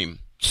 shame.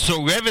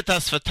 צורבת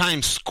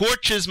השפתיים,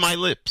 scorches my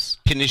lips.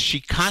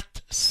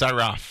 כנשיkat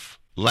saraf,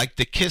 like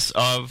the kiss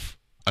of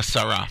a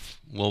saraf.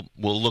 We'll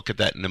look at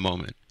that in a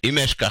moment.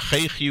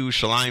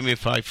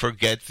 If I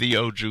forget thee,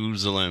 O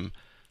Jerusalem,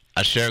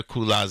 asher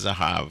kula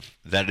zahav,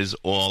 that is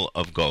all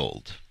of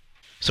gold.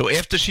 So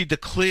after she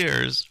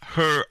declares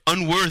her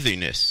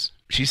unworthiness,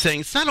 she's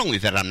saying, it's not only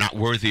that I'm not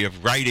worthy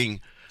of writing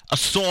a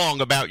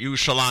song about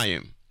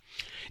Yerushalayim,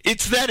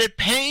 it's that it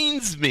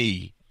pains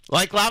me.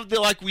 Like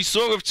we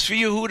saw of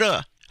Tzvi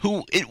Yehuda,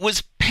 who it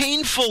was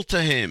painful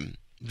to him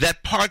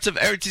that parts of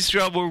Eretz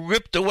Yisrael were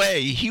ripped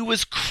away. He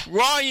was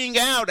crying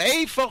out,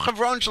 Eifo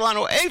Chevron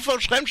Shalanu, Eifo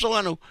Shechem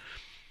Shalanu.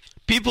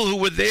 People who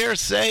were there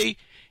say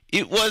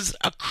it was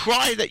a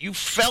cry that you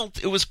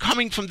felt it was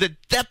coming from the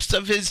depths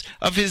of his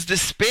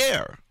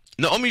despair.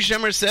 Naomi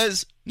Shemer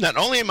says, not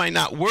only am I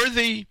not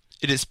worthy,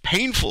 it is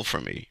painful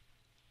for me.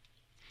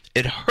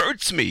 It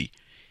hurts me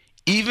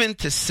even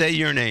to say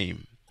your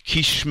name.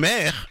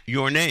 Kishmech,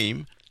 your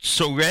name,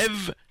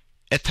 tzorev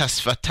et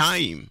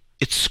hasfatayim.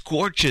 It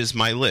scorches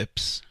my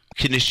lips.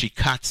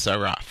 Kinishikat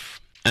saraf.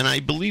 And I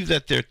believe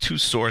that there are 2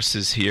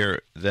 sources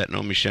here that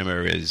Naomi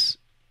Shemer is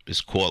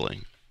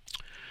calling.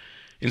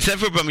 In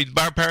Sefer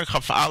Bamidbar Perek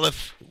Chaf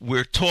Aleph,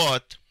 we're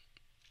taught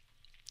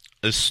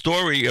a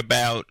story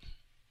about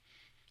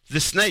the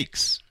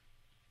snakes.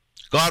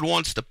 God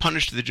wants to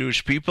punish the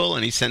Jewish people,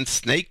 and he sends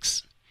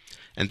snakes,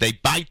 and they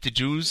bite the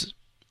Jews.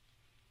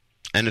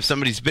 And if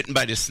somebody's bitten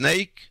by the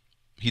snake,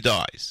 he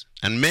dies.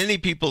 And many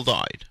people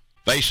died.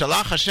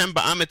 וישלח השם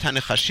בעם את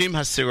הנחשים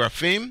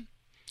השרפים,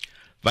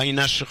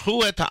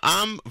 וינשכו את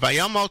העם,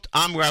 וימות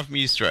עם רב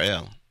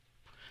מישראל.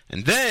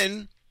 And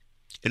then,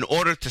 in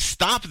order to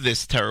stop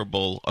this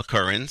terrible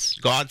occurrence,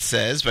 God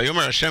says,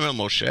 ויאמר השם אל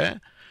משה,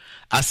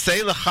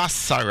 עשה לך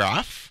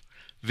שרף,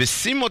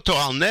 ושים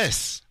אותו על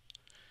נס.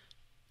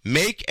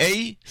 Make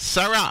a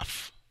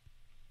saraf,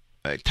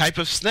 a type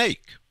of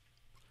snake,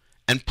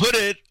 and put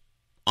it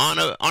on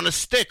a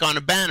stick, on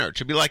a banner,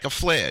 to be like a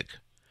flag.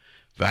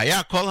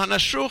 V'haya kol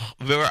hanashuch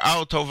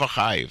v'ra'ah oto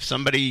v'chayiv. If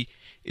somebody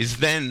is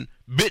then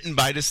bitten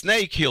by the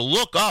snake, he'll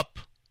look up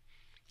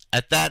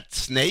at that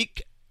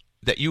snake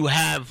that you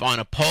have on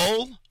a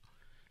pole,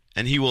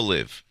 and he will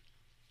live.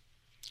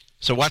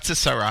 So what's a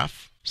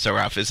saraf?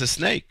 Saraf is a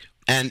snake,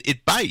 and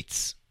it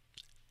bites.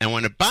 And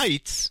when it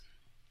bites,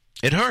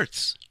 it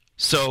hurts.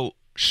 So,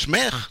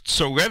 shmech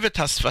tzorevet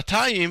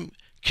hasfatayim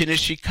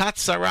kineshikat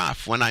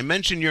saraf. When I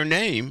mention your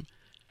name,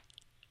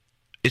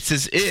 it's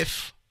as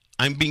if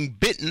I'm being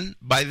bitten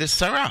by this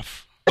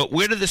saraf. But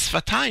where do the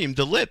sfatayim,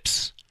 the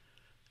lips?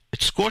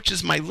 It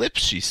scorches my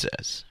lips, she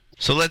says.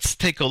 So let's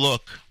take a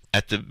look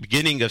at the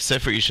beginning of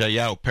Sefer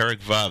Yeshayahu, Perek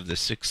Vav, the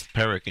 6th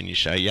Perek in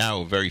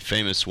Yeshayahu, a very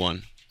famous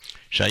one.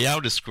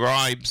 Yeshayahu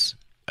describes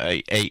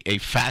a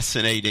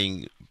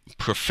fascinating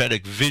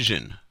prophetic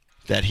vision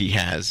that he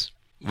has.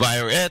 He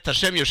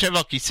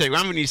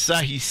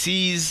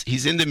sees,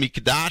 he's in the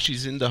Mikdash,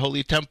 he's in the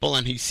Holy Temple,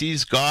 and he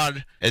sees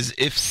God as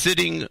if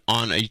sitting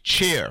on a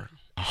chair,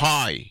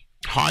 high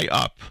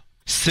up.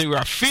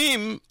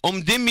 Seraphim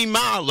umdim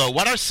mimalo.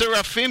 What are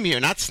seraphim here?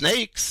 Not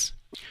snakes.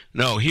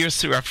 No, here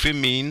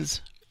seraphim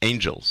means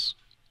angels.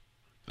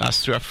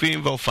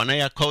 Seraphim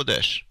v'ofanei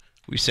kodesh,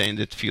 we say in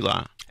the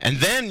Tefillah. And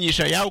then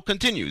Yeshayahu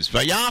continues,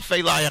 Vayaf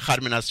elai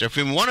echad min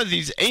ha-seraphim. One of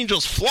these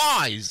angels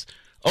flies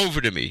over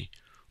to me.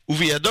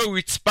 Uviyado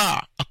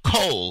ritzpa, a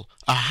coal,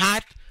 a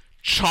hot,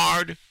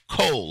 charred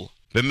coal.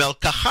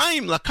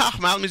 B'melkachayim lakach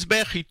ma'al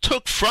mizbech. He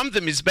took from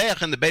the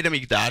mizbech in the Beit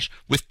HaMikdash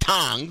with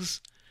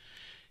tongs.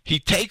 He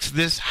takes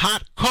this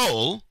hot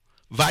coal,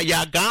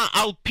 vayaga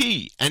al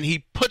pi, and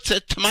he puts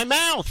it to my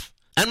mouth,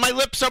 and my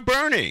lips are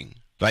burning.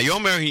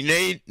 Vayomer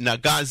hinei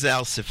nagaz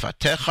al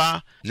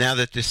sifatecha. Now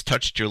that this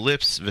touched your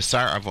lips,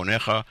 v'sar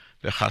avonecha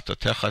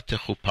v'chatotecha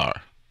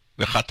techupar,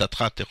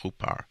 v'chatatcha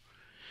techupar.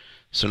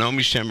 So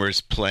Naomi Shemer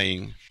is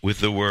playing with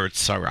the word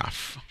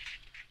saraf.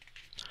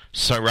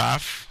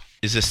 Saraf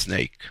is a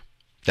snake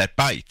that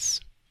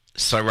bites.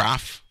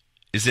 Saraf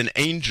is an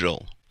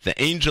angel,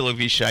 the angel of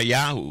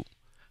Yeshayahu,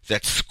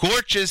 that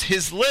scorches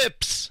his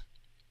lips.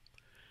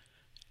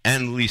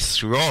 And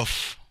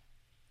lisrof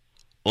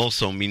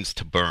also means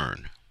to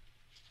burn.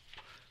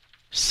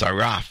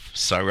 Saraf,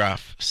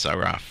 saraf,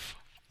 saraf.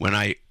 When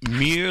I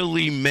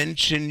merely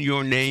mention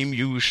your name,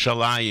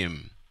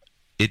 Yerushalayim,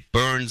 it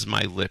burns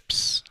my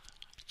lips.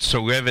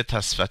 Tzorevet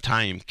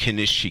hasfatayim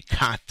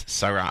kinishikat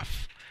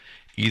saraf.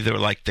 Either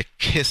like the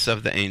kiss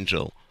of the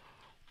angel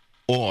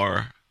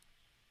or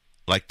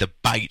like the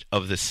bite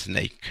of the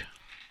snake.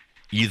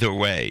 Either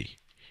way,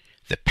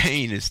 the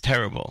pain is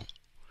terrible.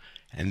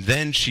 And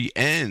then she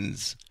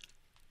ends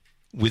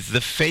with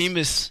the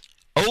famous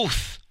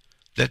oath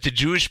that the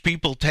Jewish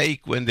people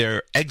take when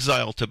they're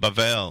exiled to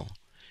Bavel.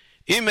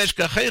 Im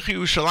eshkachech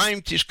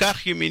Yerushalayim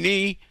tishkach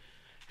yemini.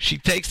 She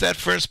takes that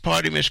first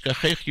part, Im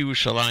eshkachech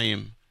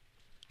Yerushalayim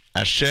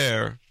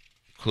asher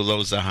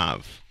kulo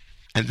zahav.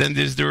 And then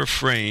there's the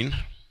refrain.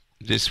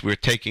 This we're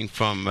taking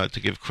from, to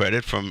give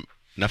credit, from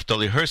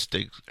Naftali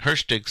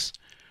Herstig's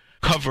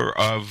cover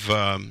of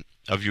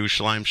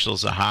Yerushalayim Shel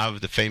Zahav,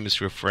 the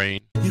famous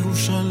refrain.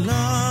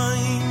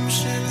 Yerushalayim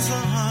Shel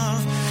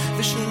Zahav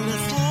v'Shel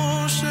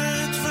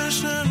Nechoshet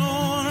v'Shel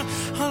Or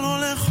halo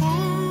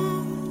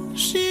lechol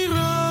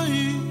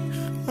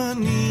shirayich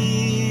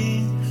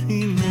ani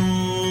chino.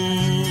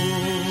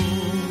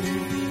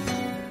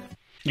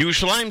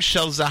 Yerushalayim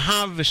Shel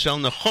Zahav v'Shel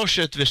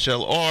Nechoshet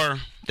v'Shel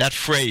Or. That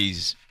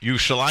phrase,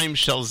 Yerushalayim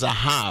Shel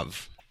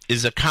Zahav,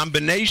 is a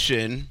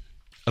combination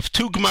of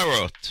two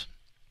Gemarot.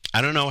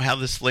 I don't know how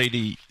this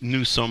lady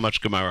knew so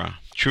much Gemara,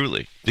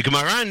 truly. The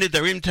Gemara in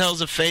Nidarim tells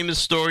a famous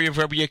story of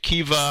Rabbi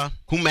Akiva,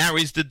 who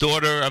marries the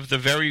daughter of the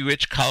very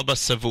rich Kalba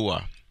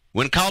Savua.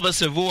 When Kalba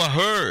Savua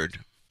heard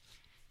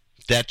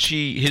that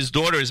his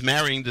daughter is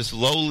marrying this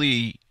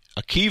lowly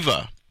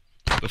Akiva,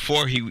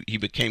 before he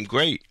became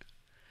great,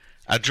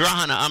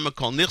 Adrahana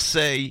Amakol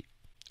Nirsei,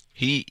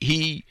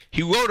 he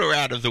wrote her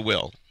out of the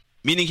will,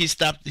 meaning he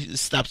stopped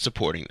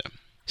supporting them.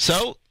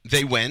 So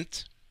they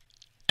went,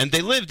 and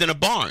they lived in a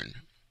barn.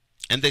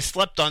 And they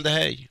slept on the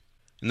hay.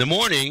 In the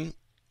morning,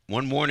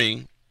 one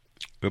morning,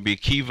 Rabbi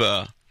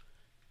Akiva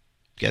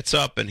gets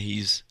up and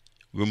he's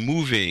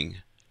removing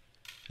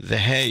the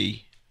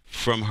hay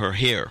from her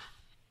hair.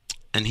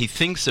 And he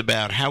thinks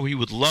about how he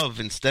would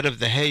love, instead of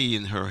the hay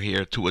in her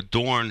hair, to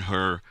adorn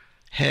her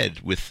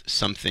head with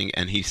something.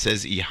 And he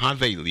says,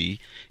 Ihaveli,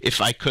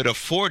 if I could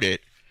afford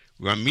it,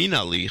 Ramin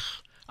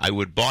Alich, I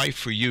would buy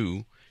for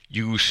you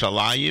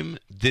Yerushalayim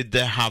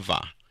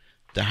Didehava.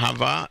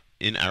 Dehava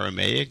in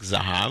Aramaic,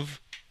 Zahav.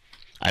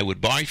 I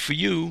would buy for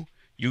you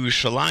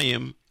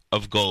Yerushalayim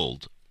of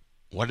gold.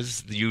 What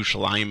is the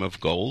Yerushalayim of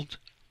gold?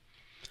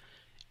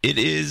 It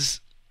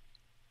is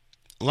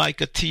like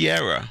a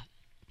tiara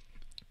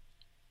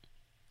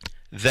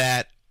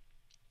that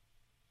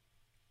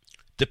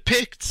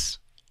depicts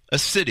a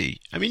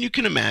city. I mean, you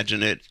can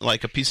imagine it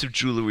like a piece of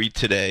jewelry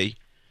today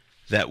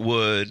that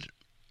would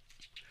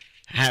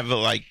have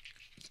like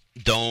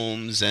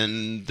domes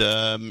and,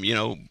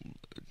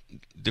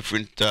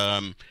 different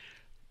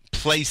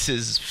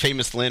places,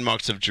 famous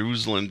landmarks of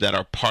Jerusalem that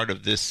are part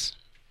of this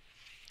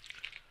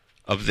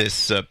of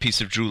this piece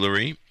of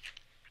jewelry.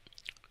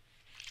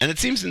 And it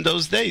seems in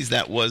those days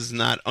that was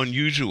not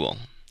unusual.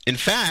 In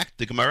fact,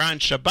 the Gemara in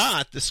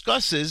Shabbat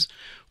discusses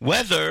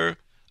whether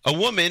a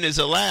woman is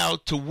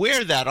allowed to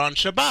wear that on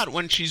Shabbat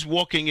when she's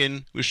walking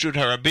in Reshut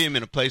Harabim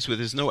in a place where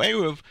there's no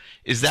Eruv.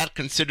 Is that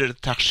considered a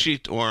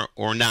tachshit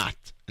or not?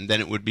 And then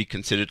it would be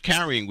considered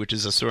carrying, which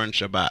is asur on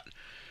Shabbat.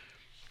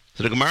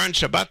 So the Gemara in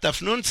Shabbat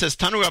Daf Nun says,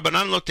 Tanu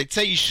Rabbanan lo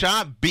tetzei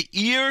isha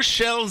be'ir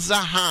shel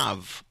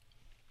zahav.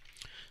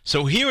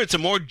 So here it's a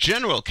more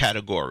general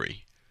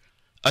category.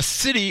 A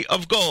city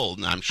of gold.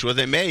 Now I'm sure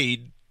they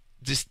made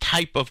this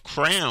type of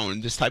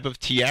crown, this type of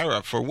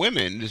tiara for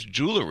women, this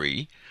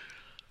jewelry,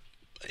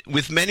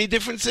 with many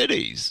different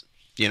cities.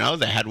 You know,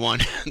 they had one,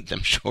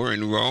 I'm sure,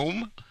 in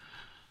Rome,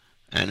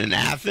 and in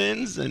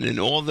Athens, and in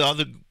all the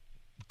other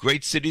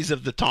great cities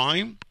of the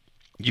time.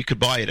 You could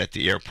buy it at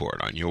the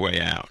airport on your way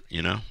out,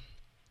 you know.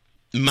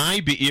 My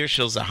be'ir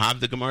shel zahav,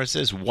 the Gemara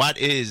says, what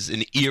is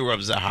an ear of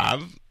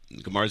zahav?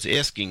 The Gemara is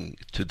asking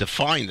to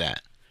define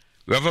that.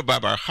 Rava bar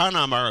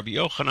Chana amar Rabbi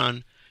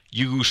Yochanan,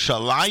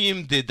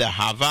 Yerushalayim de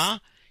dehava,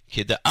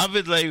 ke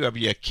de'avid le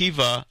Rabbi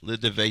Akiva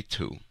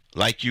ledevetu.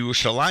 Like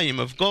Yerushalayim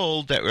of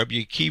gold that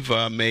Rabbi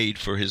Akiva made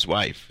for his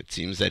wife. It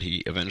seems that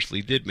he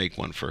eventually did make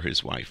one for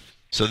his wife.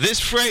 So this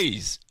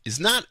phrase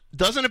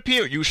doesn't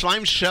appear,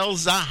 Yerushalayim shel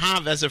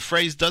zahav as a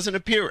phrase doesn't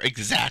appear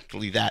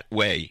exactly that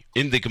way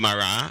in the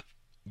Gemara,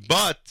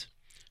 but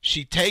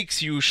she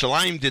takes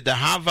Yerushalayim de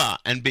dehava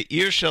and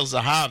be'ir shel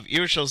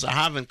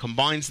zahav, and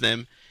combines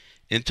them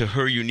into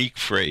her unique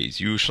phrase,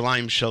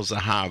 Yerushalayim shel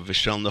zahav,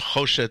 v'shel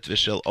nechoshet,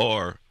 v'shel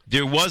or.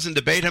 There was in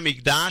the Beit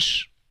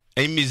HaMikdash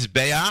a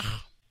mizbeach,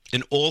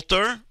 an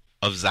altar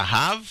of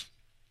zahav,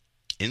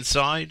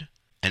 inside,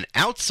 and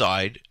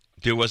outside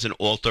there was an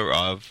altar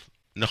of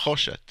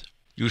nechoshet.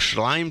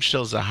 Yerushalayim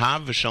shel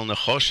zahav, v'shel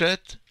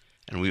nechoshet,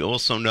 and we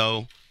also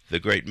know the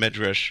great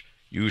Medrash,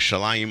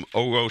 Yerushalayim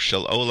oro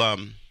shel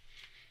olam.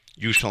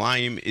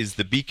 Yerushalayim is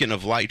the beacon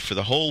of light for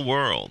the whole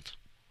world.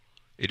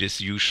 It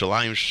is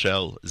Yerushalayim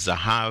shel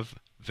zahav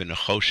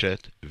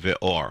v'nechoshet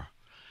ve'or.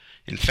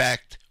 In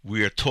fact,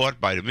 we are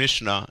taught by the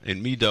Mishnah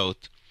in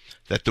Midot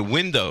that the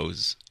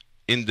windows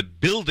in the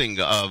building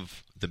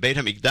of the Beit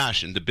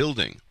HaMikdash,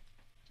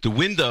 the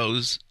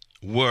windows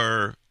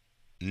were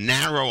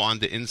narrow on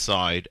the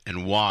inside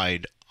and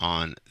wide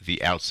on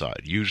the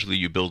outside. Usually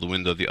you build a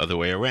window the other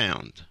way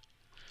around.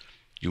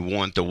 You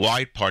want the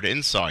wide part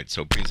inside,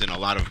 so it brings in a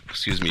lot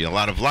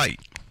of light.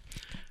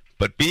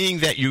 But being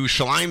that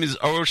Yerushalayim is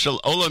Or Shel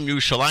Olam,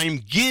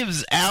 Yerushalayim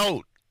gives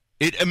out,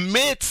 it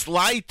emits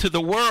light to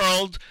the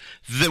world.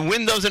 The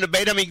windows in the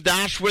Beit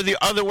HaMikdash were the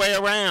other way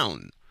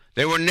around.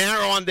 They were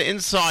narrow on the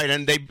inside,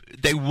 and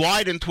they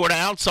widened toward the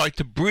outside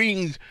to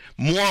bring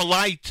more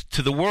light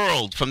to the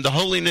world from the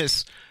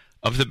holiness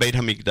of the Beit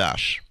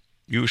HaMikdash.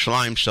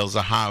 Yerushalayim shel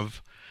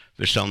zahav,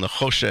 v'shel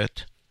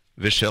nechoshet,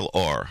 v'shel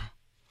or.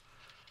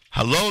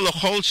 Halo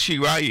l'chol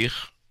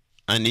shirayich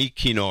ani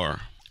kinor.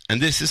 And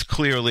this is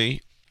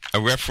clearly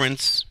a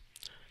reference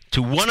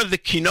to one of the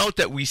kinot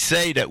that we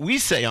say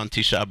on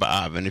Tisha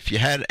B'Av. And if you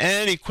had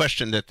any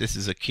question that this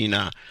is a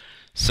kina,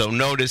 so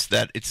notice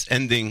that it's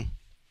ending,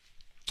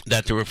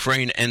 that the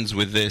refrain ends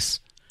with this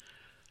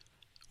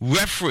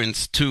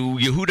reference to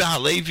Yehuda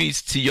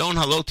Halevi's Tzion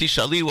Halo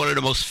Tishali, one of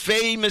the most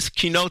famous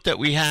kinot that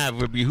we have,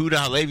 where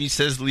Yehuda Halevi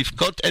says,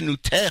 Lifkot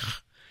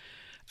enutech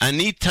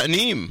ani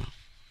tanim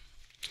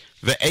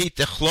ve'eit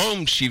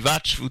echlom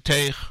shivat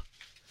shvutech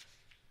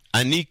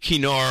ani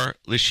kinor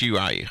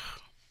l'shirayich.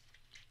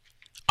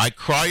 I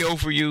cry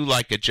over you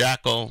like a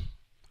jackal,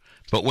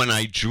 but when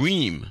I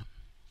dream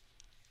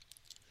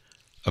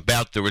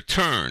about the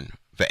return,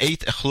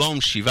 ve'eit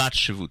echlom shivat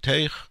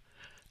shvutech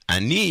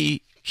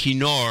ani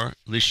kinor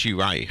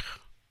l'shirayich.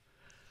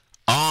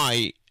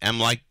 I am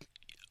like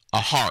a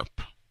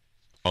harp,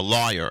 a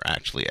lyre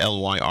actually,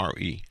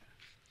 L-Y-R-E.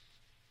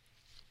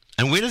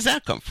 And where does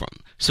that come from?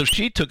 So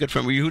she took it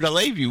from Yehuda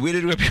Halevi. Where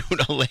did Rabbi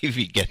Yehuda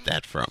Halevi get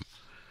that from?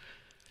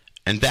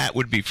 And that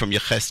would be from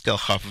Yechezkel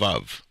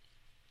Chavav.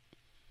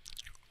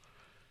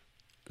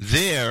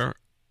 There,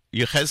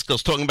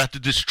 Yechezkel's talking about the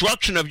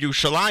destruction of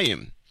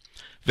Yerushalayim.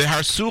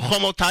 V'harsu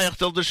chomotayach,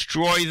 they'll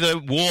destroy the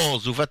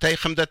walls,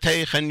 uvateichem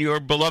dateich, and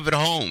your beloved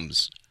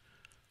homes.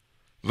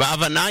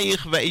 V'avanayich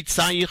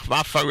v'eitzayich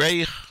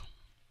v'afareich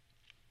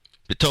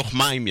b'toch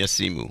mayim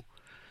yasimu.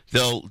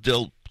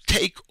 They'll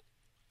take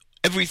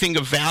everything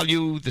of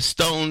value, the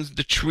stones,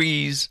 the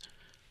trees,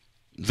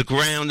 the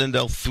ground, and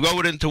they'll throw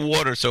it into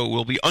water, so it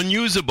will be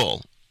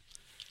unusable.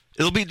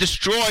 It'll be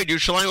destroyed.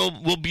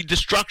 Yerushalayim will be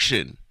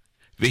destruction.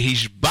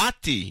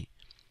 V'hishbati,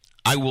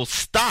 I will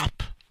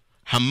stop.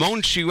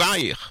 Hamon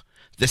shirayich,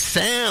 the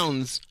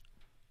sounds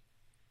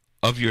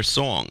of your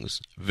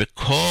songs.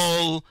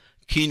 V'kol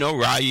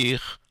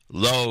kinorayich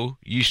lo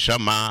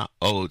yishama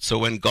od. So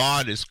when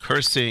God is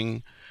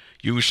cursing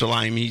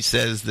Yerushalayim, he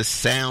says the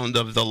sound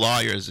of the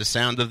lyres, the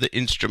sound of the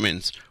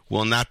instruments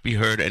will not be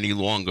heard any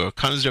longer.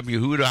 Comes Rabbi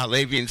Yehuda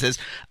Halevi and says,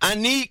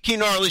 Ani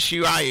kinor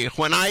l'shirayich.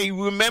 When I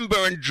remember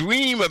and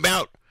dream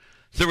about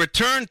the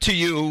return to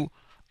you,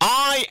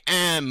 I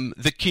am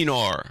the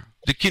kinor.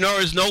 The Kinnor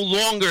is no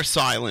longer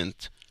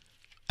silent,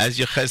 as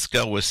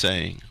Yechezkel was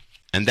saying.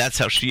 And that's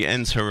how she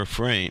ends her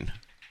refrain.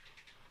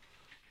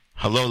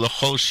 Halo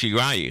l'chol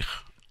shiraich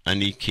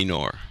ani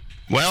Kinnor.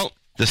 Well,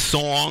 the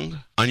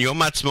song on Yom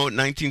Ha'atzmaut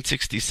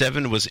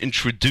 1967 was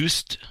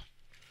introduced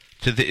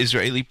to the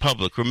Israeli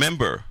public.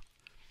 Remember,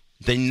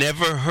 they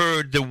never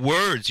heard the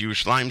words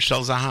Yerushalayim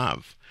Shel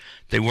Zahav.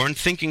 They weren't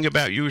thinking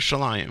about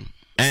Yerushalayim.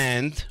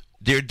 And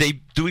they're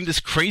doing this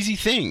crazy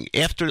thing.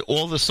 After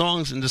all the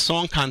songs in the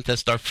song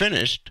contest are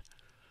finished,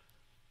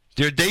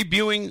 they're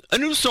debuting a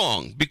new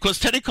song because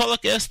Teddy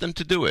Kollek asked them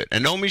to do it.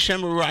 And Naomi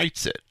Shemer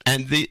writes it.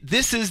 And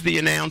this is the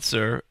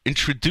announcer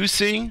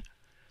introducing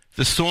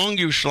the song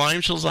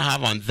Yerushalayim Shel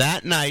Zahav on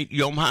that night,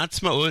 Yom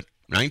Ha'atzmaut,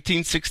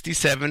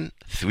 1967,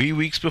 3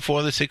 weeks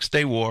before the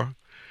Six-Day War,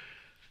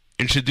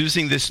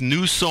 introducing this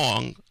new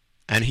song.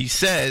 And he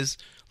says,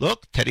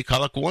 look, Teddy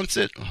Kollek wants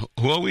it.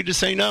 Who are we to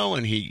say no?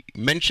 And he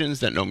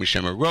mentions that Naomi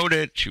Shemer wrote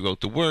it. She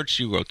wrote the words.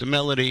 She wrote the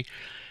melody.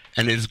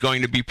 And it is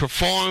going to be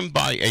performed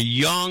by a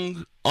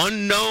young,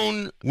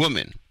 unknown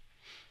woman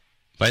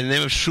by the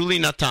name of Shuli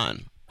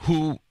Natan,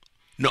 who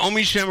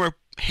Naomi Shemer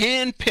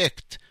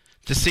handpicked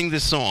to sing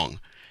this song.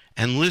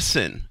 And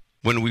listen,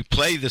 when we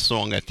play the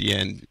song at the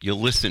end, you'll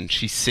listen.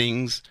 She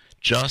sings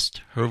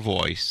just her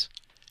voice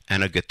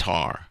and a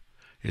guitar.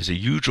 There's a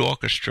huge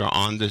orchestra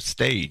on the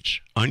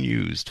stage,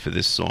 unused for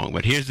this song.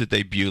 But here's the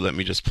debut. Let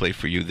me just play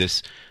for you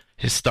this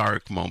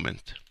historic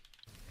moment.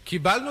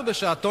 קיבלנו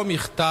בשעתו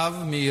מכתב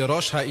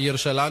מראש העיר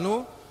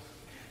שלנו,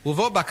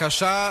 ובו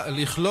בקשה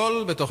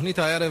לכלול בתוכנית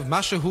הערב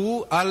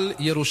משהו על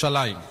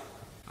ירושלים.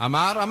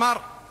 אמר,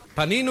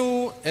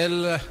 פנינו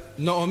אל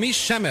נעמי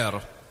שמר,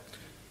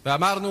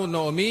 ואמרנו,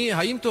 נעמי,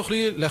 האם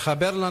תוכלי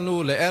לחבר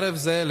לנו לערב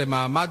זה,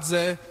 למעמד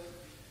זה,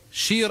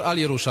 שיר על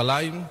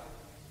ירושלים?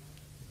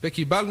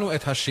 וקיבלנו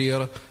את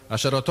השיר,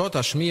 אשר אותו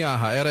תשמיע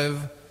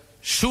הערב,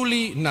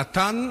 שולי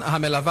נתן,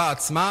 המלווה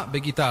עצמה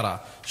בגיטרה.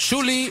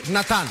 שולי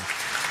נתן.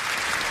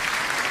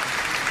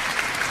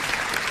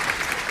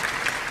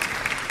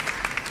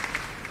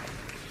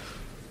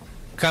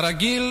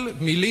 כרגיל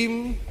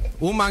מילים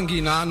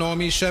ומנגינה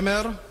נעמי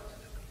שמר,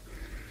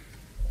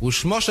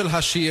 ושמו של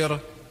השיר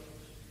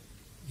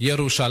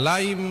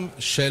ירושלים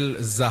של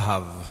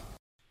זהב.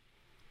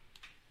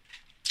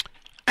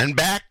 And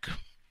back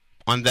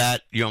on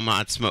that Yom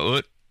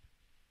Ha'atzmaut,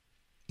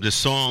 the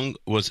song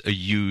was a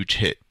huge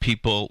hit.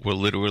 People were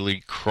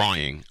literally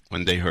crying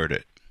when they heard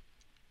it.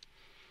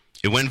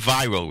 It went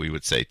viral, we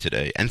would say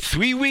today. And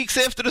 3 weeks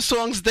after the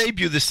song's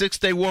debut, the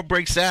Six-Day War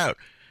breaks out.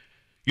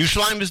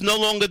 Yerushalayim is no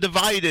longer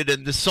divided,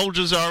 and the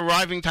soldiers are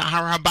arriving to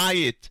Har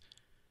HaBayit.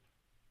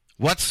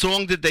 What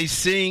song did they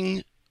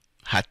sing?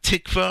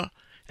 Hatikva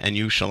and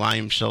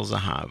Yerushalayim Shel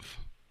Zahav.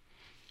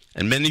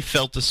 And many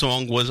felt the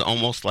song was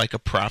almost like a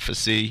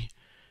prophecy,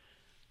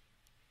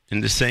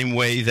 in the same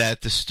way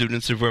that the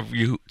students of Rav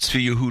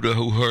Tzvi Yehuda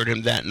who heard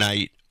him that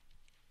night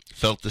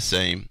felt the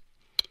same.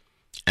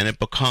 And it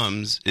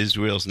becomes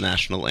Israel's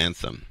national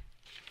anthem.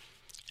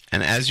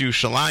 And as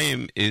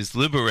Yerushalayim is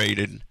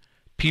liberated,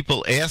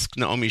 people ask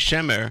Naomi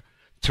Shemer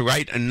to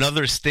write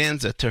another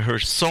stanza to her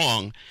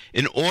song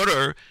in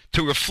order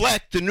to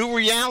reflect the new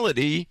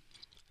reality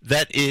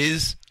that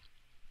is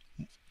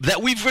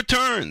that we've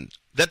returned,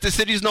 that the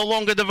city is no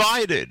longer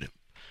divided.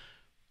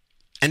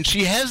 And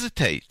she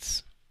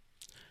hesitates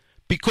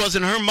because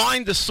in her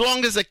mind the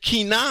song is a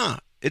kinah,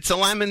 it's a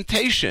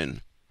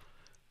lamentation.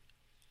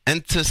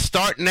 And to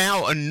start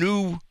now a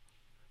new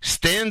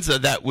stanza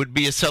that would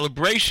be a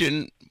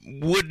celebration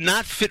would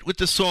not fit with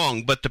the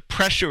song, but the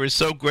pressure is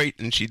so great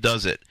and she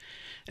does it.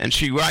 And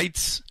she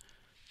writes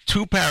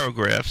 2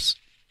 paragraphs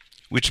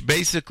which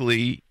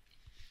basically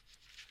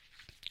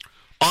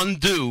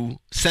undo,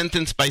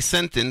 sentence by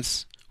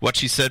sentence, what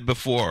she said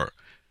before.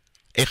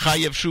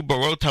 Echayevshu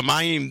barot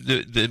hamayim,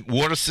 the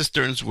water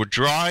cisterns were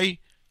dry.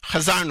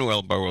 Chazarnu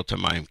el barot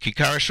hamayim.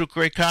 Kikar shuk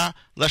reka,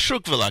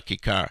 lashuk v'la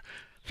kikar.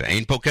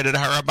 Ve'ein pokedet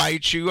har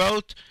habayit, she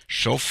wrote.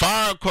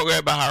 Shofar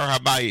koreh b'har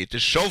habayit. The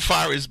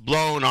shofar is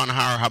blown on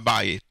har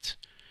habayit.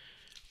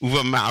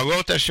 Uva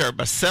ma'arot asher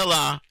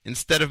basela,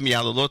 instead of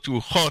mi'alalot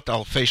ruchot,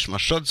 alfei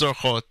shmashot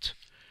zorchot.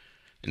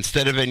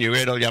 Instead of en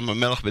yered al Yam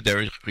HaMelech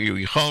b'derech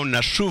Yericho,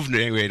 nashuv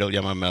yered al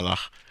Yam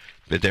HaMelech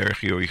b'derech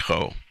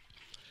Yericho.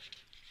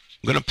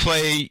 I'm going to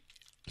play,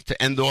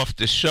 to end off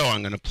this show,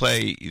 I'm going to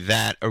play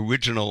that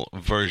original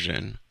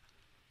version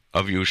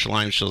of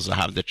Yerushalayim Shel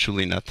Zahav that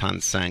Shuli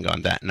Natan sang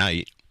on that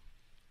night.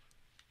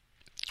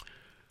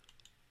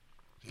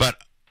 But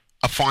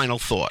a final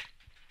thought.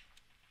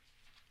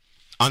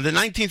 On the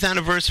 19th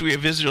anniversary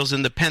of Israel's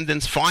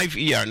independence, 5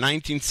 ER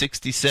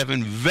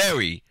 1967,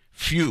 very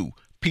few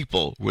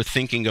people were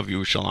thinking of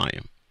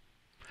Yerushalayim.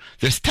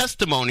 There's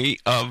testimony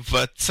of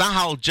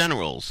Tzahal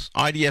generals,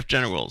 IDF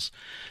generals,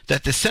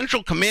 that the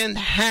Central Command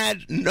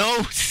had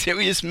no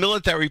serious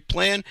military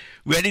plan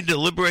ready to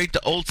liberate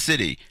the old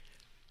city.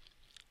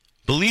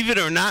 Believe it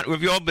or not, Rav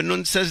Yoel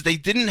Ben-Nun says they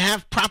didn't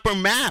have proper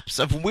maps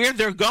of where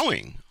they're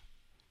going.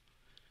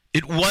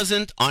 It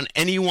wasn't on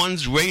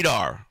anyone's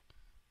radar.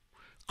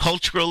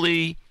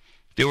 Culturally,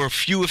 There were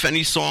few, if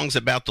any, songs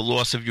about the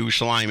loss of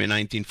Yerushalayim in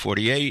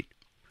 1948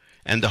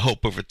 and the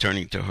hope of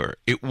returning to her.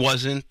 It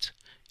wasn't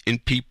in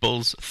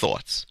people's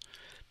thoughts.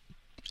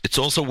 It's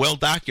also well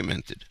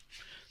documented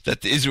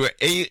that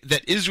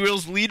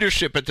Israel's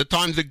leadership at the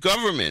time, the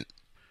government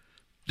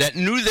that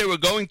knew they were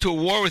going to a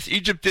war with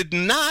Egypt, did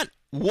not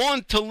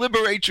want to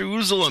liberate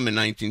Jerusalem in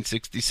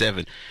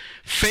 1967.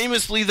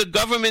 Famously, the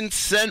government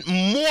sent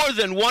more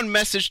than one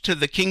message to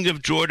the king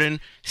of Jordan: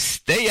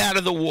 stay out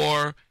of the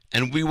war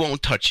and we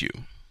won't touch you.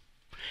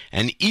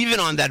 And even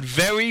on that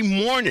very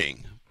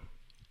morning,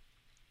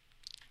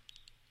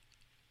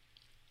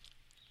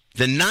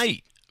 the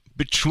night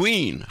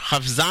between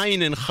Chav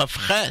Zayin and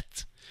Chav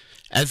Chet,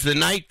 as the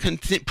night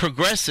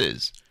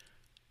progresses,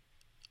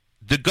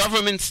 the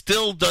government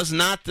still does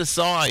not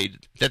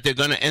decide that they're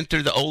going to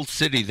enter the old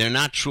city. They're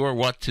not sure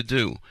what to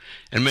do.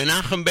 And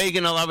Menachem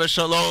Begin alav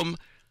shalom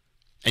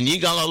and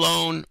Yigal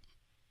Allon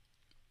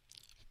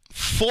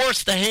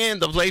force the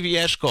hand of Levi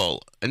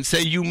Eshkol and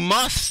say, you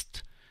must.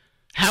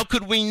 How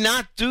could we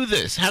not do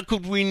this? How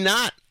could we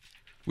not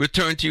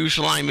return to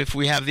Yerushalayim if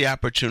we have the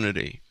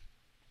opportunity?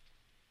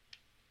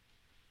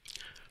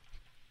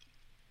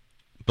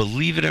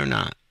 Believe it or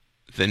not,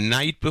 the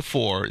night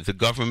before, the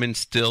government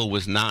still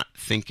was not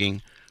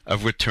thinking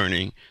of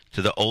returning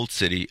to the old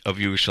city of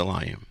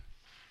Yerushalayim.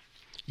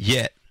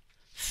 Yet,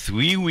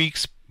 3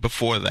 weeks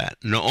before that,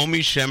 Naomi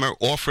Shemer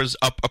offers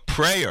up a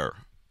prayer.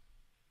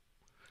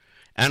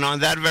 And on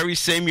that very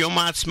same Yom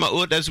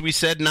HaAtzmaut, as we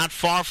said, not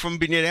far from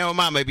Binyan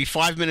Eomah, maybe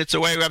 5 minutes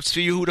away, Rav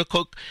Tzvi Yehuda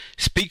Kook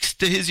speaks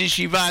to his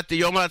yeshiva at the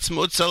Yom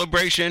HaAtzmaut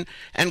celebration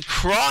and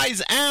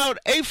cries out,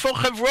 Eifo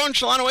Chevron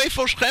Shalanu,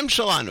 Eifo Shechem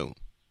Shalanu.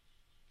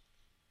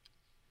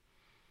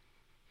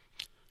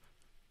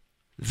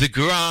 The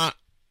Gra,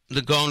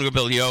 the Gaon Rebbe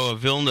Eliyahu of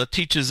Vilna,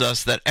 teaches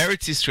us that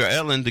Eretz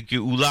Yisrael and the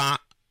Geula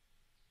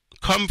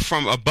come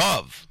from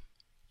above,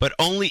 but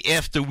only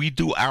after we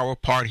do our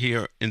part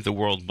here in the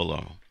world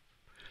below.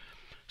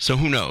 So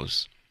who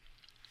knows?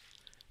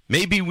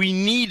 Maybe we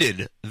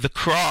needed the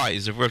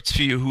cries of Rav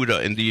Tzvi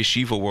Yehuda in the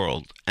yeshiva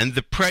world, and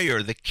the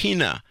prayer, the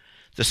kina,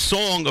 the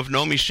song of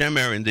Naomi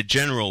Shemer in the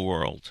general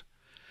world,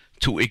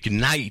 to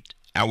ignite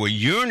our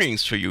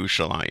yearnings for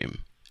Yerushalayim.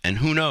 And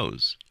who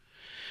knows?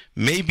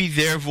 Maybe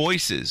their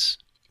voices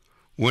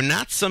were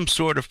not some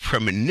sort of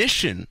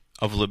premonition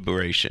of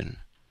liberation.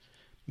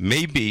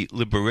 Maybe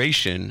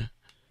liberation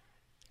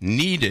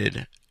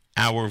needed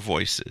our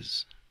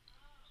voices.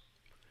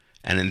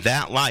 And in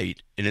that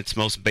light, in its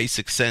most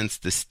basic sense,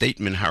 the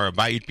statement Har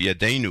Habayit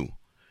Biyadenu,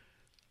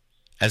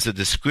 as a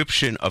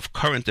description of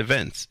current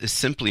events, is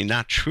simply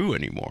not true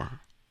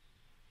anymore.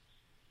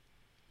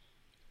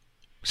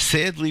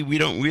 Sadly, we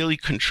don't really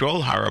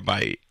control Har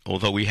Habayit,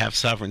 although we have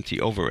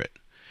sovereignty over it.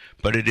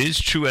 But it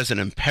is true as an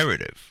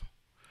imperative.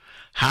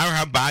 Har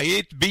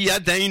Habayit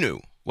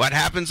Biyadenu. What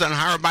happens on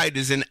Har Habayit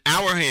is in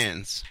our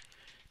hands.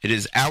 It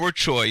is our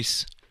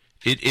choice.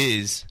 It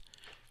is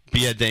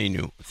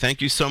Biyadenu.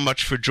 Thank you so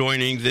much for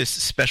joining this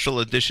special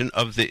edition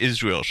of the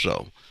Israel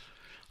Show.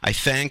 I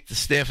thank the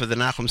staff of the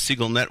Nachum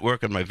Segal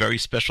Network, and my very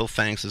special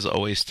thanks, as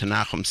always, to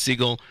Nachum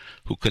Segal,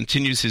 who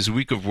continues his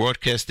week of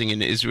broadcasting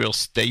in Israel.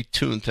 Stay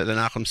tuned to the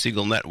Nachum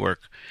Segal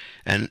Network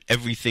and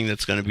everything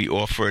that's going to be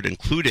offered,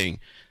 including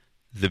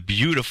the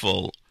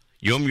beautiful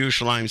Yom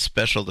Yerushalayim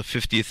special, the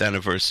 50th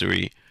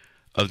anniversary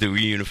of the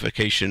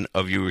reunification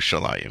of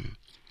Yerushalayim.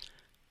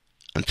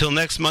 Until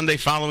next Monday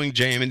following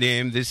JM and the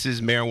AM, this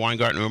is Mayor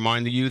Weingarten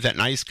reminding you that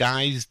nice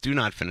guys do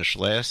not finish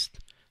last.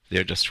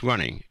 They're just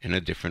running in a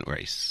different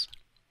race.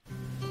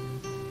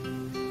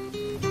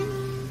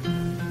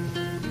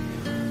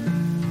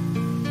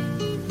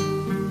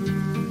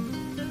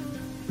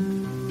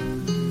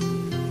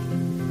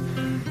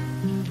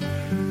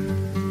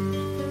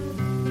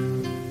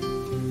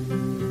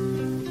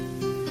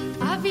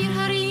 אוויר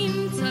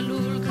הרים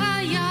צלול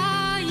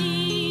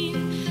כיין,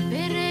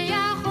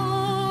 בריח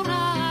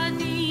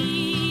אורנים,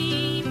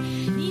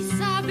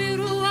 נישא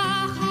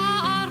ברוח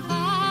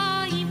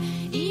הערביים,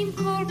 עם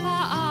כל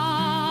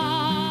פעמונים.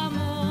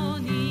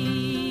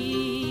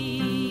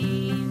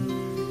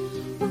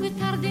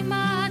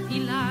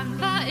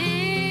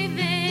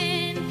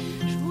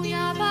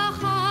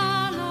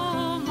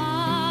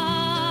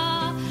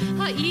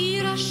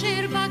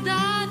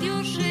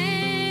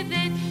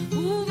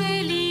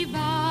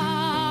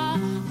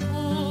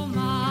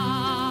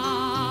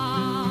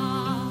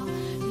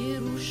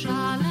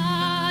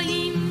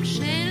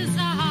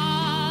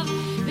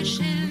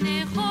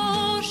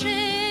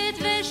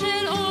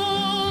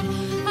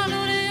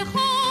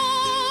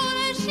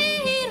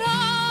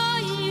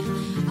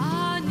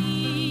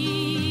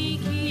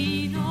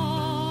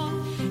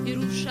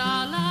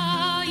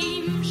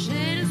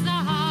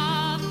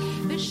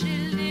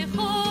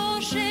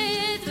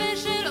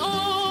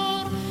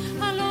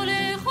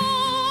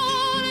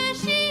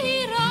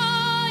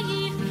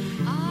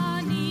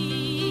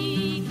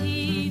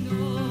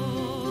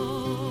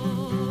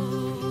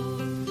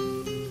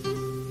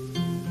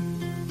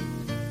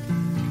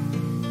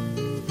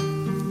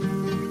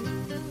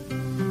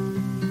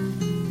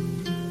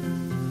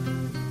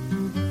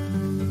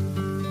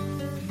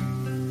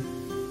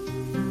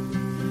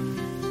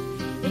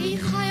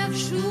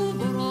 שוב